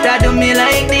you woulda do me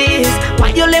like this. Why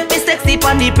you let me sexy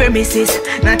on the premises?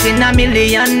 Not in a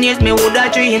million years me woulda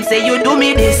dream say you do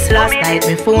me this. Last night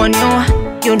me phone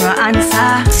you no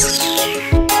answer.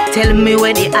 Tell me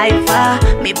where the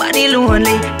hyper, me body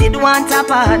lonely, did want a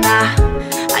partner.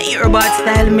 I hear about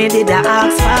style me did I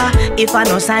ask for. If I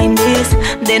no sign this,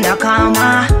 then I come.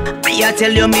 I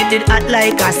tell you me did act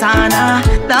like a sauna.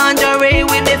 Lingerie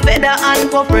with the feather and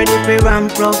cuff ready for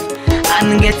ramp rough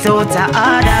and get out of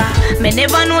order. Me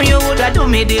never know you woulda do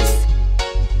me this.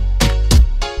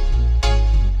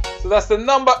 So that's the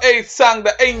number 8 song,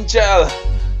 the Angel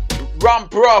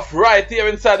Ruff, right here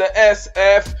inside the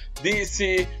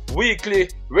SFDC Weekly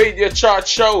Radio Chart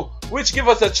Show, which give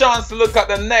us a chance to look at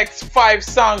the next 5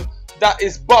 songs that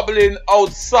is bubbling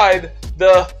outside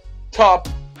the top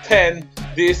 10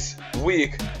 this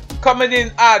week. Coming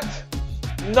in at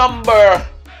number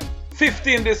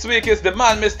 15 this week is the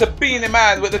man Mr. Beanie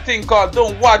Man with the thing called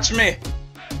Don't Watch Me.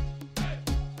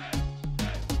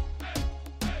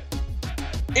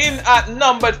 In at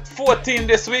number 14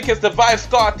 this week is the Vibes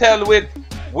Cartel with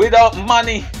Without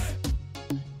Money.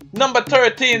 Number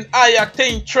 13,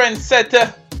 Octane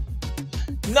Trendsetter.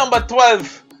 Number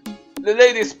 12, The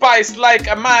Lady Spice Like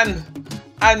a Man.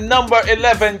 And number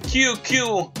 11,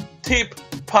 QQ Tip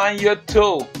on Your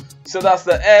Toe. So that's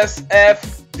the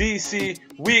SFDC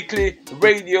Weekly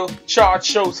Radio Chart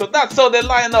Show. So that's how they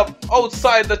line up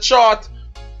outside the chart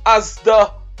as the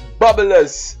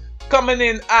bubblers. Coming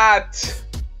in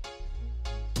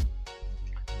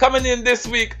this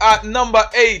week at number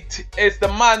 8 is the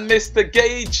man Mr.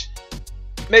 Gage.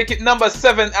 Make it number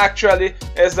 7 actually.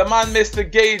 Is the man Mr.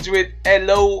 Gage with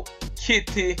Hello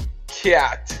Kitty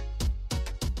Cat.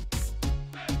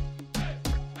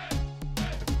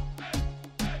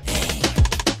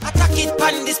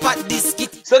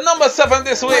 So number 7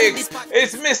 this week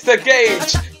is Mr.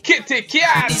 Gage, Kitty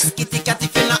Cat. This kitty cat,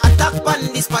 if you not attack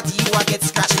on this party, you will get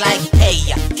scratched like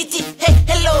hey, kitty, hey,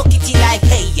 hello, kitty, like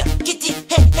hey, kitty,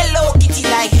 hey, hello, kitty,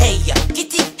 like hey,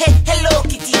 kitty, hey, hello,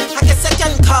 kitty. I guess I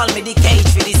can call me the cage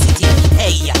for the city.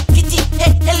 Hey, kitty,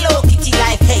 hey, hello, kitty,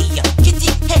 like hey, kitty,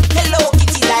 hey, hello,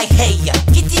 kitty, like hey,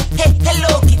 kitty, hey,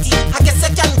 hello, kitty. I guess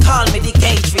I can call me the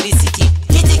cage for the city.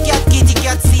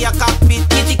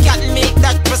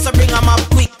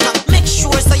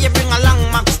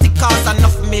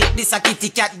 this a kitty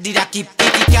cat, did I keep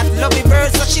kitty cat? Love the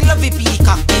birds, so she love the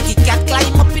peacock. Kitty cat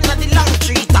climb up in the long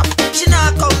tree top. She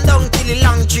not come down till the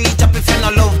long tree top. If you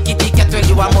no love kitty cat, well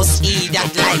you a must eat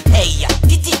that like hey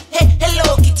kitty, hey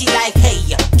hello kitty like hey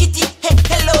kitty, hey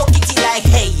hello kitty like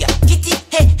hey kitty,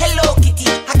 hey hello kitty.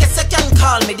 I guess I can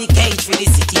call me the Gage for the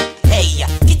city. Hey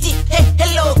kitty, hey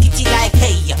hello kitty like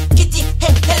hey kitty,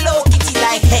 hey hello kitty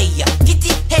like hey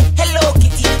kitty, hey hello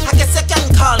kitty. I guess I can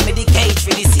call me the Gage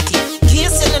for the city.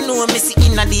 Case you know me see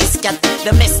inna this cat,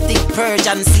 domestic purge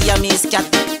and Siamese cat.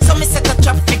 So me set a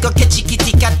trap fi go catch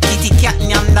kitty cat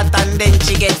nyam that and then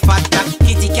she get fat.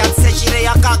 Kitty cat say she lay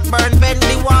a cock burn bend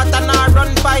the water now run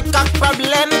pipe cock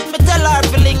problem. Me tell her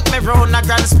to link me round a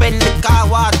grand spend the car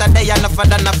water they enough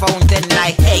than a fountain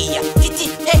like hey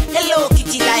kitty, hey hello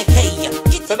kitty like hey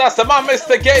kitty. So that's the man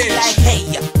Mr. Gage like, hey,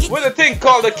 with a thing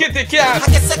called the Kitty Cat.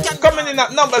 Coming in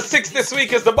at number 6 this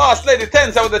week is the Boss Lady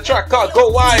Tenza with a track called Go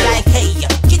Wild. Like hey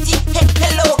kitty, hey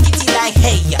hello kitty like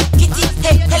hey kitty,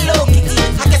 hey hello kitty.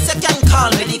 I guess I can call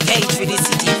me the Gage for the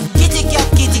city. Kitty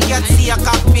cat see a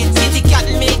cockpit. Kitty cat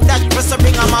make that dress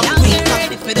bring a map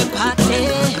for the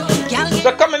party.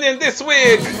 So coming in this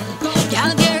week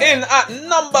in at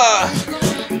number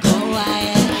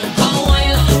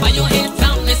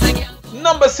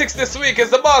 6 this week is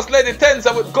the Boss Lady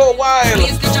Tenza with Go Wild.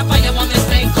 Please get your fire when me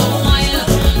say go wild.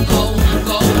 Go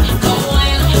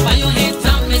wild. By your head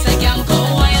down, me say girl go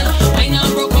wild. Why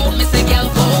not broke out, me say girl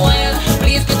go wild.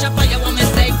 Please get your fire when me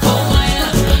say go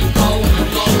wild. Go.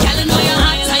 Girl, you know your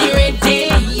heart, are you ready?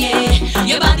 Yeah.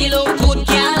 Your body look good,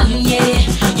 girl. Yeah.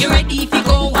 You ready if you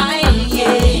go wild?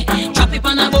 Yeah. Drop it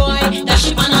on a boy, dash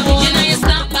it on a boy. You know you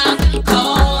stop back,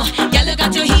 go. Girl, you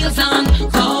got your heels on,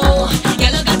 go.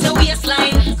 Girl, you got your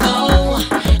waistline, go.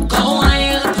 Go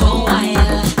wild, go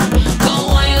wild. Go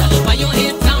wild. By your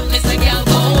head down, me say girl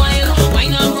go wild. Why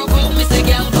not rock out, me say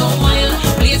girl go wild.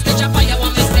 Please catch a fire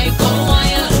when me say go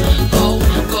wild. Go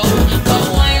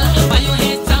wild. By your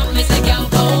head down, me say girl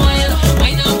go wild.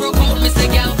 Why not rock out, me say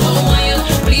girl go wild.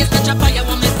 Please catch a fire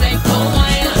when me say go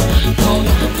wild. Go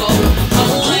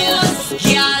wild.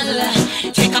 Girl,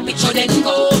 take a picture then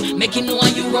go. Make you know how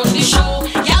you run the show.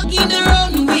 Girl, give the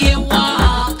run we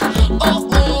walk. Oh.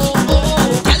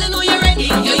 Girl, you know you're ready.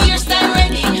 Your hairstyle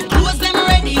ready. Clothes them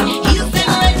ready. Heels them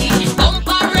ready.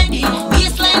 Bumper ready.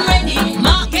 Waistline ready.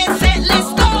 Market set, let's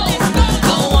go.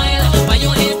 Go wild. By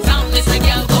your head down, me say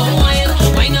girl go wild.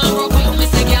 Why not rock out, me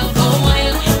say girl go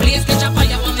wild. Please catch a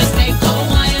fire when me say go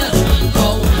wild.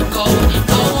 Go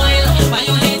wild. By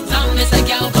your head down, me say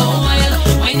girl go wild.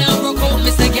 Why not rock out,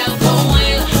 me say girl go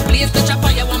wild. Please catch a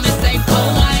fire when me say go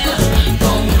wild.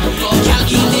 Girl,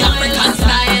 give the African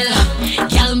style.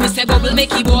 Girl, me say bubble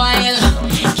make it boil.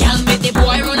 Girl, make the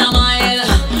boy run a mile.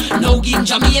 Now give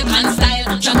Jamaican style.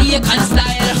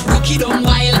 Rock it on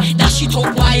wild, dash it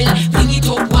up wild, fling it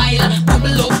up wild,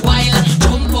 bubble up wild,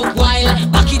 jump up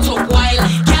wild, back it up wild.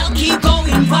 Girl, keep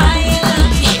going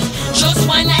wild. Just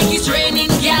wine like it's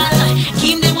raining, girl.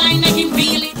 Keep the wine, make him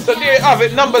feel it. So there you have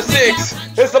it, number 6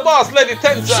 is the Boss Lady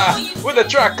Tenza with a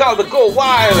track called the Go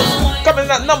Wild. Coming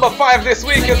in at number 5 this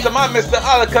week is the man Mr.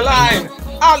 Alkaline.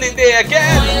 Ali there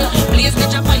again. Please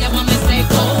get your fire when me say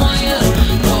go wild.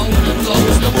 Go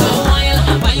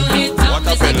wild. By your head down,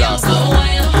 me say girl go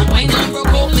wild. Why not broke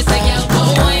out, me say girl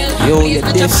go wild. Yo, you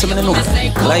deaf some of the nook.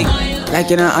 Like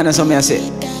you know, and something I say.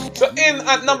 So in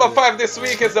at number 5 this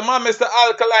week is the man Mr.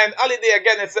 Alkaline. Ali there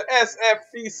again. It's the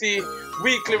SFDC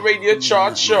Weekly Radio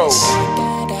Chart Show.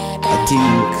 I think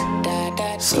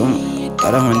some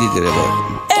other man did it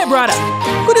about. Hey brother,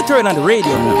 could you turn on the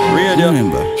radio now? Radio.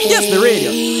 Remember? Yes, the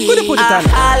radio. Could you put it on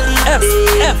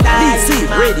SFDC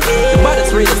Radio, the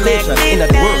baddest radio station in the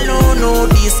world. No,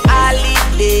 this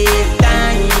holiday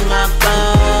time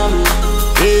come.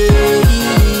 Hey,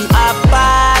 a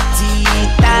party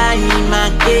time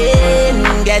again.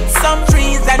 Get some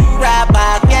trees and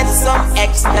grabber, get some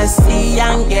ecstasy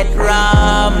and get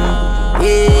rum.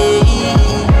 Hey,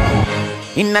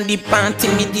 in a deep party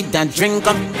me did a drink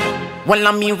up. While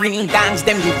I'm me ring dance,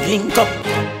 them we link up.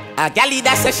 A galley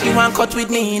that says she want cut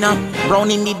with me, you know. Brown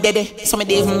in the dead, so me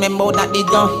dey remember that they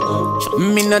gone.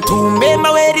 Me not too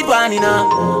remember where they gone, you know.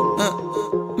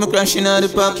 Me crashing out the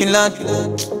parking lot.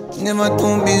 Never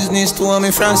do business to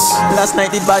me France. Last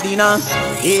night it body now.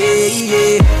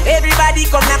 Yeah. Everybody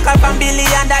come knock up and Billy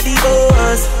under the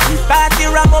bus. Party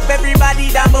ram up,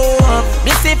 everybody that move. Me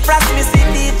see France, me see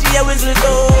DJ whistle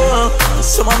go.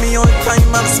 Some of me on time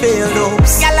I'm spelled up.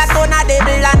 Y'all a ton of devil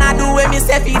and I do what me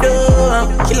say fi do.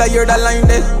 Killer hear the line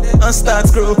there and start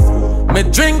screw. Me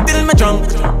drink till me drunk,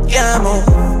 yeah mo.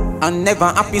 I'm never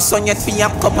happy son yet fi a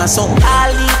cup and some.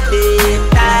 Holiday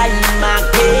time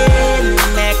again.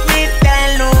 Make me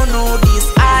tell no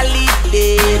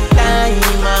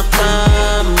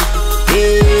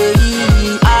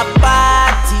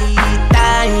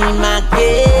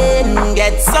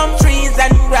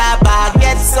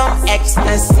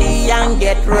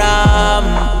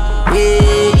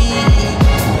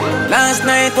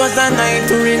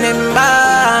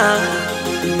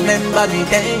nobody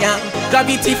there.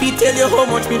 Gravity fi tell you how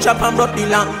much me chop and broke the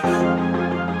land.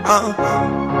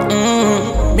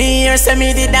 Me here say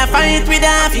me did a fight with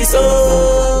half his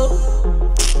soul.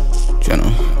 You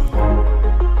know.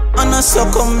 And I so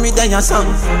come me die a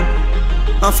song.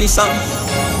 Half his song.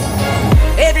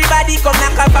 Everybody come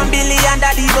knock up and Billy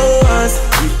under the boss.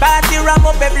 We party ram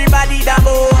up everybody that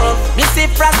move. Me see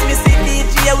Frost, me see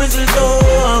DJ whistle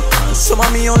too. Some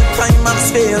of me on time I'm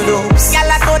spelled up. Y'all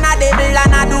a ton of devil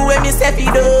and I do when me say fi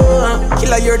do.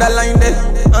 Killer hear the line there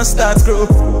and start grow.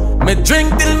 Me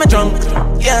drink till me drunk,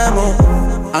 yeah mo.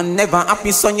 And never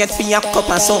happy son yet fi a cup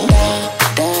of some.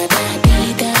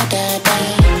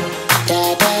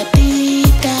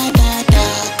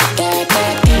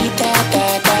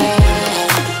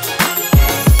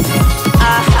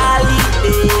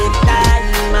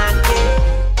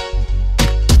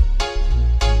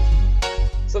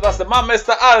 That's the man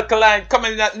Mr. Alkaline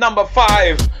coming in at number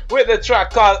 5 with a track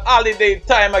called Holiday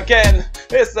Time Again.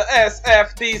 It's the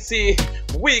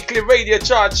SFDC Weekly Radio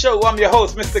Chart Show. I'm your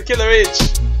host, Mr. Killahrich.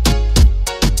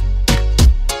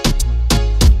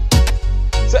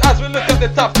 So as we look at the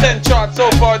top 10 charts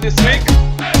so far this week,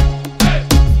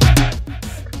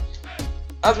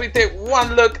 as we take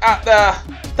one look at the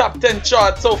top 10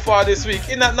 chart so far this week,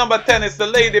 in at number 10 is the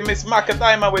lady Miss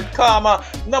Macka with Karma.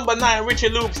 Number 9, Richie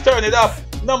Loops, Turn It Up.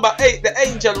 Number 8, The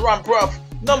Angel, Ruff.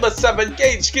 Number 7,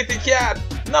 Gage, Kitty Cat.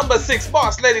 Number 6,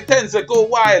 Boss Lady Tenza, Go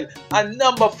Wild. And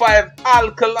number 5,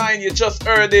 Alkaline, you just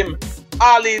heard him,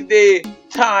 Holiday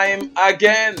Time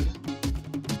Again.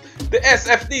 The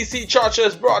SFDC Charts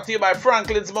is brought to you by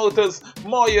Franklin's Motors,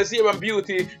 Moya's Hair and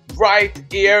Beauty, right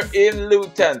here in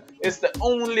Luton. It's the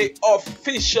only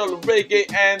official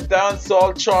reggae and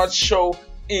dancehall chart show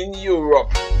in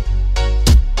Europe.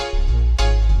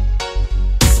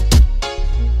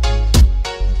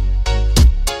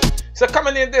 So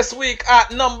coming in this week at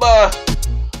number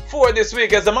 4 this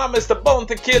week is the man Mr.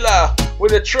 Bounty Killer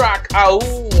with the track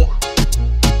Ahoo.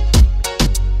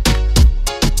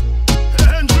 Hey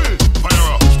Henry,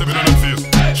 fire up, step in on the face.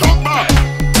 Jump back,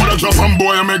 put a jump on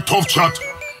boy and make tough chat.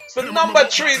 So number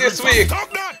 3 this week,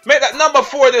 make that number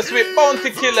 4 this week, Bounty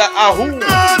Killer Ahoo.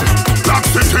 Black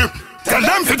City, tell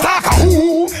them to talk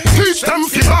Ahoo, teach them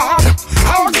to bad.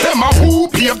 Ask them Ahoo,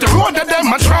 pave the road that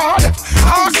them a trod.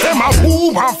 Ask them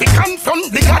Ahoo, want to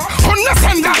confront the God.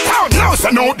 Understand that out now, so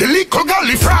know the little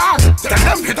gully frog. Tell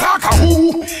them to talk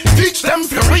Ahoo, teach them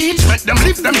to reach. Make them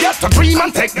live them get to dream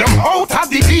and take them out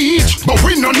of the beach. But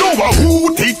we no know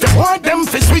Ahoo, teach them why them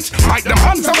to switch. Make them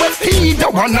hands away feed, the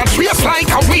one that trace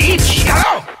like a witch.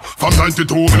 Hello? From 92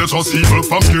 minutes or people,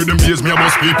 from here them days me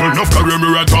about people. Enough career me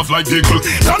right off like vehicle.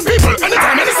 Done people,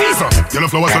 anytime, any season. Yellow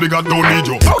flowers so they got don't need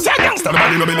you. Out your gangster,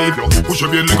 nobody no believe you. Push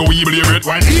your beard like a weeble, you rate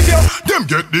wine leave you. Them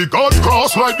get the God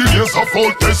cross like the years of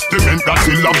Old Testament. That's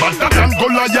still a better than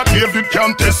Goliath. David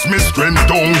can't test me strength.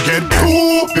 Don't get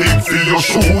too big for your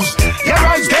shoes. Your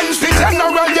eyes against the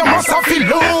general, you must have to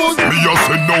lose. Me a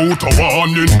send out a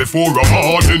warning before a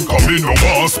morning. Come in no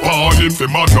war spawn him. The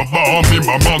man no bomb him,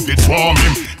 a man get swarm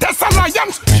him. That's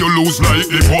alliance, you lose like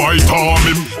the boy Tom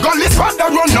him. Gully's father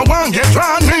run no one get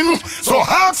drowning. So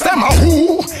ask them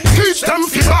Ahoo, teach them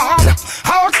fi bad.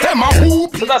 Ask them Ahoo.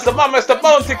 So that's the man Mr.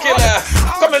 Bounty Killer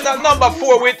coming at number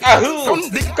 4 with Ahoo.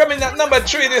 Coming at number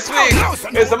 3 this week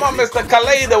is the man Mr.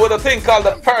 Calado with a thing called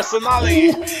the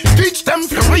Personally. Teach them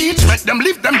to reach, make them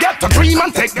live them get to dream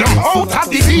and take them out of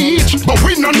the beach. But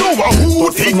we no know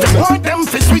Ahoo, teach them why them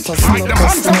fi switch. Make them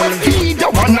hands away feed, you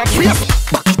wanna trace.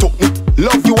 Back it up,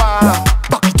 love you all,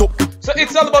 back it up. So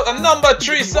it's all about a number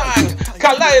 3 song,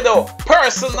 Calado,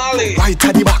 Personally. Right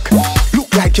at the back,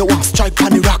 look like you want strike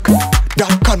on the rock.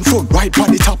 Dark and front, right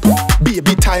on the top.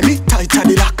 Baby tie me tight at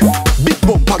the lock. Big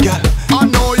bumper girl, I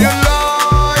know you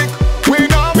like, we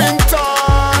not in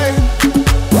time.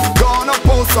 Gonna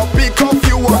post a pic of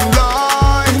you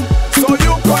online, so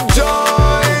you could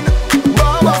join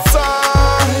by my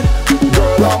side.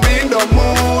 Girl, I'm in the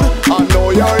mood, I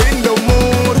know you're in the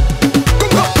mood.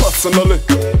 Come on, personally,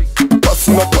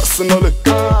 personally, personally,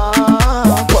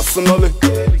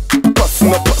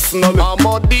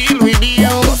 I'ma deal with you.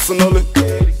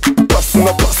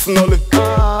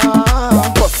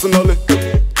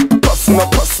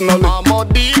 Personally, I'ma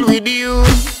deal with you.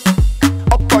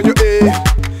 Up on your A,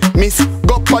 miss,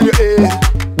 go up on your A.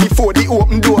 Before the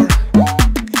open door,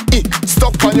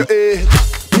 stop on your A.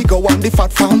 Me go on the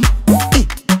fat farm,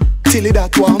 till it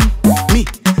that warm. Me,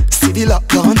 see the lock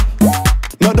gun,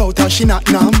 no doubt how she not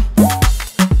numb.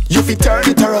 You fi turn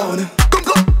it around,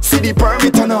 come, see the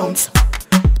permit announce.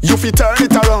 You fi turn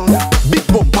it around, big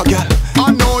bumper girl.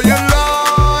 I know you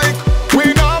like,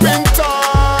 we not in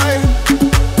time.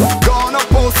 Gonna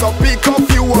post a pic of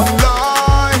you online.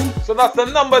 So that's the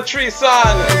number 3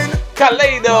 song,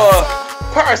 Calado,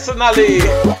 Personally.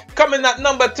 Coming at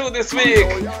number 2 this week.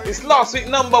 It's last week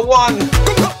number 1.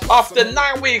 After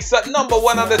 9 weeks at number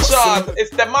 1 on the chart, it's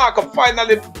Demarco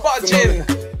finally budging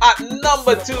at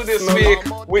number 2 this week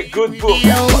with Good Book.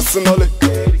 Personally,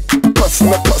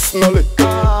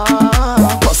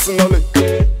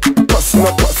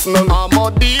 I'ma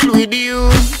deal with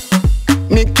you.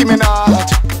 Nicki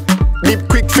Minaj, dip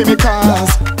quick for me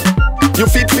cars. You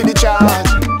fit for the charge.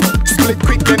 Split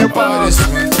quick then you pass.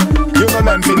 You know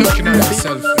that me looking at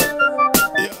yourself.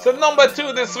 So number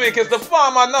 2 this week is the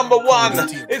Farmer. Number 1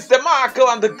 it's Demarco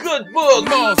and the Good Book.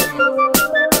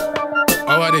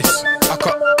 How are this? A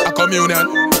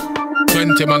communion.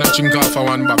 20 man a drink off for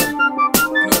one back.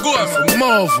 Go on,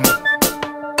 move.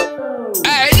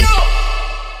 Hey yo,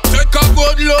 take a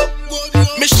good look.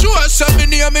 Me sure some me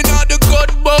name in the Good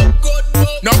Book.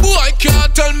 No boy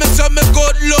can't tell me some me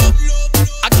good look.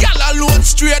 A gal alone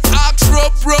straight axe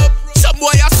rope. Some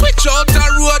boy a switch out the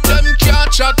road, them can't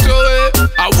chat away.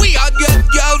 And we a get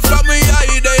girl from me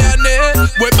eye there and there.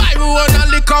 We buy we wanna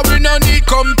liquor, we no need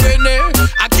company.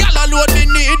 A gal alone they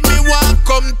need me, want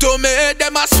come to me.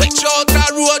 Them a switch out the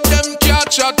road, them can't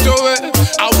chat away.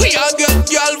 And we a get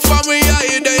girl from me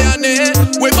eye there and there.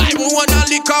 We buy we wanna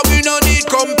liquor, we no need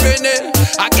company.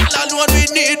 A gal alone we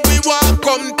need, we want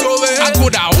come to it. I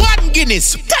could have 1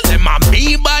 Guinness, tell them I'm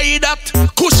me buy that.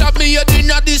 Kush up me head in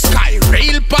the sky,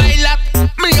 rail pilot.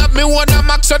 Me have me one a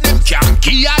max so them can't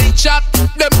key eye chat.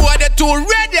 Them boy they too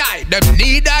red eye, them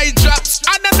need eye drops.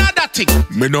 And another thing,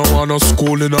 me no want no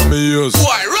school in a me ears.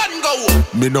 Boy run go.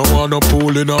 Me no want no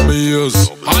pool in a me ears.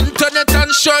 Antoinette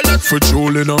and Charlotte for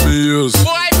jewel in a me ears.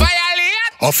 Boy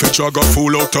violate. I fit I got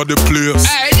full out of the place.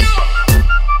 Hey yo,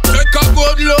 take a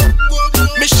good look.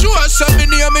 Me sure some me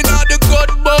name in the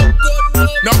Good Book.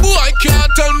 No boy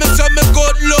can't tell me some me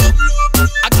good look.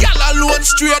 A gal alone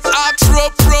straight axe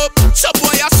rope. Some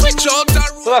boy a switch out the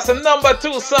road. So that's the number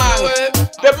 2 song,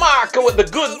 Demarco with the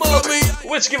Good Book,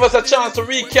 which give us a chance to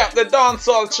recap the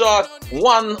dancehall chart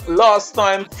one last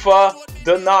time for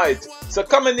the night. So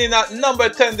coming in at number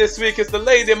 10 this week is the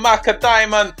Lady Macka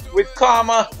Diamond with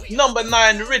Karma. Number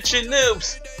 9, Richie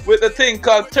Noobs with the thing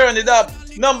called Turn It Up.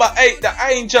 Number 8, the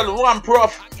Angel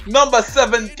Ruff. Number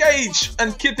 7, Gage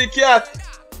and Kitty Cat.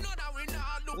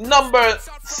 Number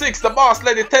 6, the Boss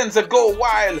Lady Tenza, Go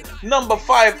Wild. Number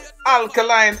 5,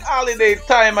 Alkaline, Holiday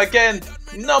Time Again.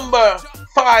 Number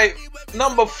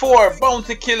 4,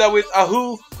 Bounty Killer with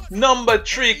Ahoo. Number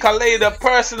 3, Calado,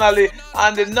 Personally.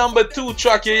 And the number 2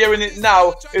 track, you're hearing it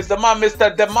now, is the man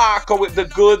Mr. Demarco with the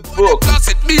Good Book.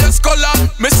 It be a scholar.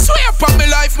 Me swear for my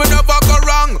life, me never go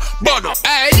wrong. But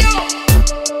hey yo,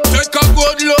 take a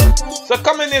good look. So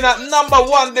coming in at number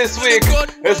 1 this week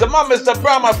is the man Mr.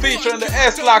 Bramma featuring the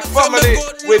S-Lock family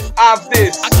with Have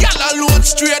This. A gal alone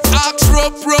straight axe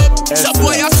rope. Some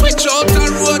boy a switch out the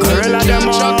road. Gorilla them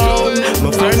out.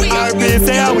 My friend RP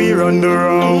say we run the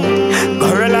road.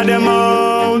 Gorilla them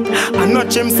out. I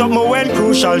notch him something when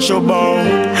crucial show bound.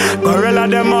 Gorilla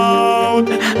them out.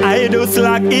 I do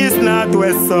slack east, not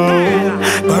west, so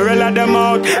gorilla them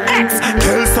out. X,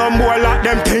 kill some boy like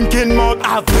them thinking mouth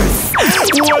of this.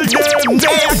 Hold them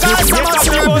there, cause some of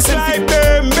them was like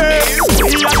them. We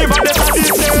are the body of the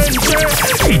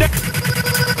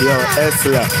yo,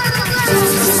 Esla.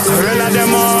 Gorilla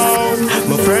them out.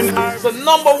 My friend So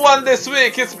number 1 this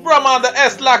week is Bramma and the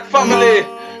S-Lock family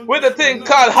with a thing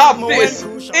called Have This.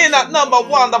 In at number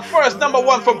 1, the first number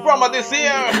 1 for Bramma this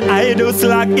year. I do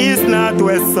slack east, not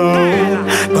west, so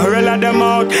gorilla them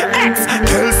out. X,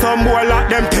 kill some boy like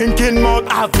them thinking mouth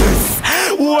of this.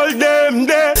 Hold them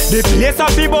there. The place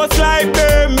of the bus like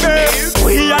them.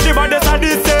 We are the baddest of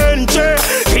the century.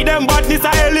 We them badness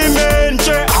are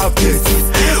elementary. Have this.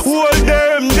 Hold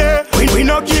them there. We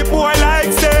no keep boy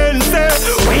like sense.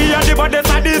 We are the baddest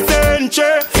of the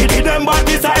century. We them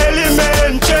badness are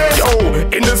elementary. Yo,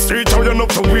 in the street, how you know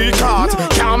for weak heart.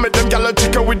 Can't make them gyal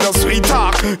chicken with the sweet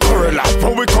talk. Gorilla,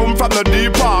 when we come from the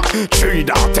deep park. 3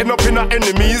 dark, end up in our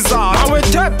enemy's heart. And we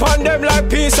tap on them like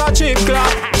piece of chicken.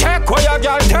 Take away your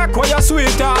girl, take away your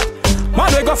sweetheart.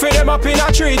 Man, we go feed them up in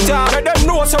a tree top. Let them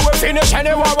know so we finish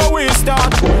anywhere where we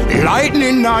start.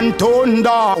 Lightning and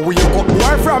thunder, we got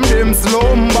boy from them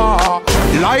slumber.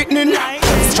 Lightning,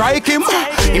 strike him.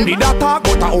 Him did attack,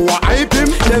 but I overhype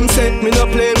him. Them said me no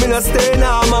play, me no stay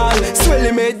normal.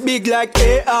 Swelly made big like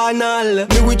A. Arnold.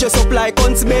 Me we just up like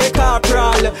once make a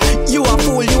crawl. You a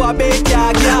fool, you a bait,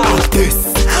 yeah, yeah. This,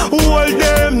 hold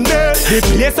them there. The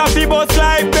place of the bus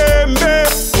like them,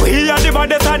 we are the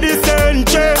baddest of the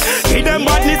century. We them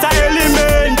badness are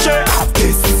elementary.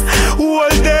 This,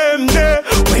 hold them there.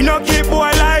 We no keep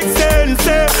boy like sense.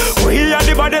 We are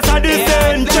the baddest of the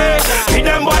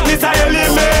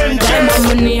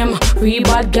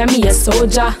Bugle, me a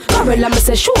soldier. Gorilla, me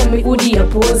say, show me who the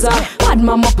opposer. Bad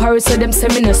mama Paris, so them say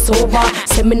me no sober.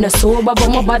 Say me no sober, but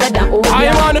more better than over.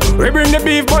 I man, we bring the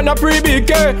beef, but not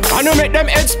pre-BK. I know make them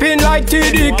head spin like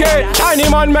TDK. Shiny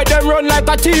man make them run like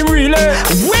a team relay.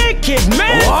 Wicked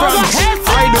man,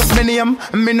 I don't me name,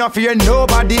 me no fear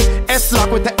nobody.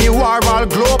 S-Lock with the war all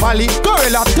globally.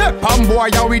 Gorilla step and boy,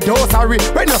 yeah we don't sorry.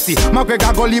 When you see,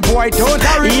 Macka gully boy don't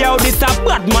worry. Yo, this a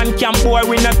bad man camp boy,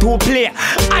 we not two play.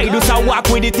 I do so walk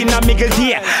with it in a middle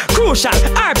tier. Crucial,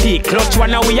 RP, clutch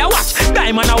one now we a watch.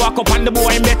 Diamond a walk up and the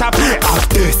boy better play. Of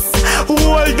this,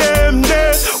 hold them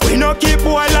there. We no keep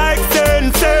boy like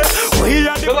sensei.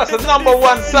 So that's the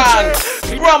 #1 song.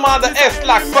 Bramma, the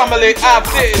S-Lock family have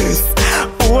this.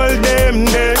 Hold them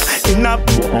there in a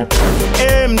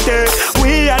empty.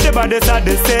 We are the baddest of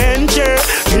the century.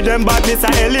 With them bodies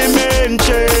are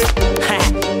elementary.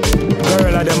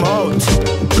 Girl of them out,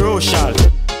 crucial.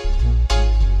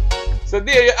 So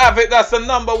there you have it. That's the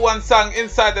 #1 song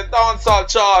inside the dancehall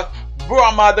chart.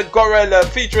 Bramma the Gorilla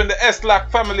featuring the S-Lock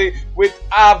family with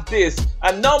Have This.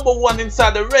 And #1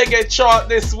 inside the reggae chart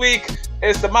this week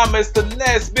is the man Mr.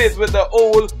 Nesbeth with the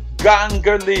Ole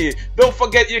Gangalee. Don't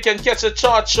forget you can catch a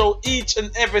chart show each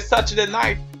and every Saturday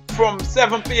night from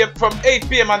 7 p.m. from 8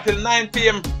 p.m. until 9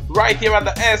 p.m. right here on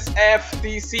the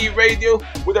SFDC Radio,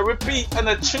 with a repeat on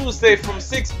a Tuesday from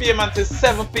 6 p.m. until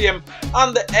 7 p.m.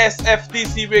 on the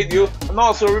SFDC Radio, and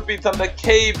also a repeat on the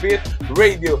K-Bit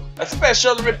Radio. A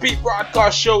special repeat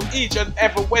broadcast show each and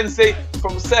every Wednesday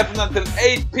from 7 until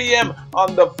 8 p.m.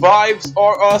 on the Vibes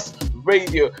or Us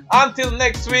Radio. Until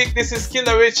next week, this is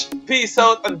Killahrich. Peace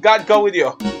out and God go with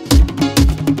you.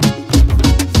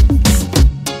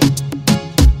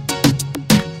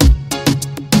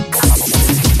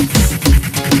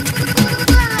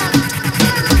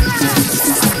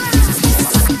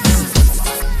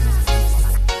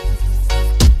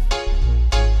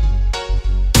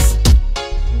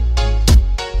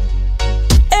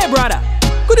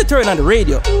 Could you turn on the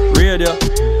radio? Radio?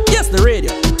 Yes, the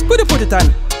radio. Could you put it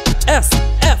on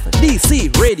SFDC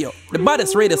Radio, the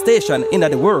baddest radio station in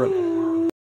the world?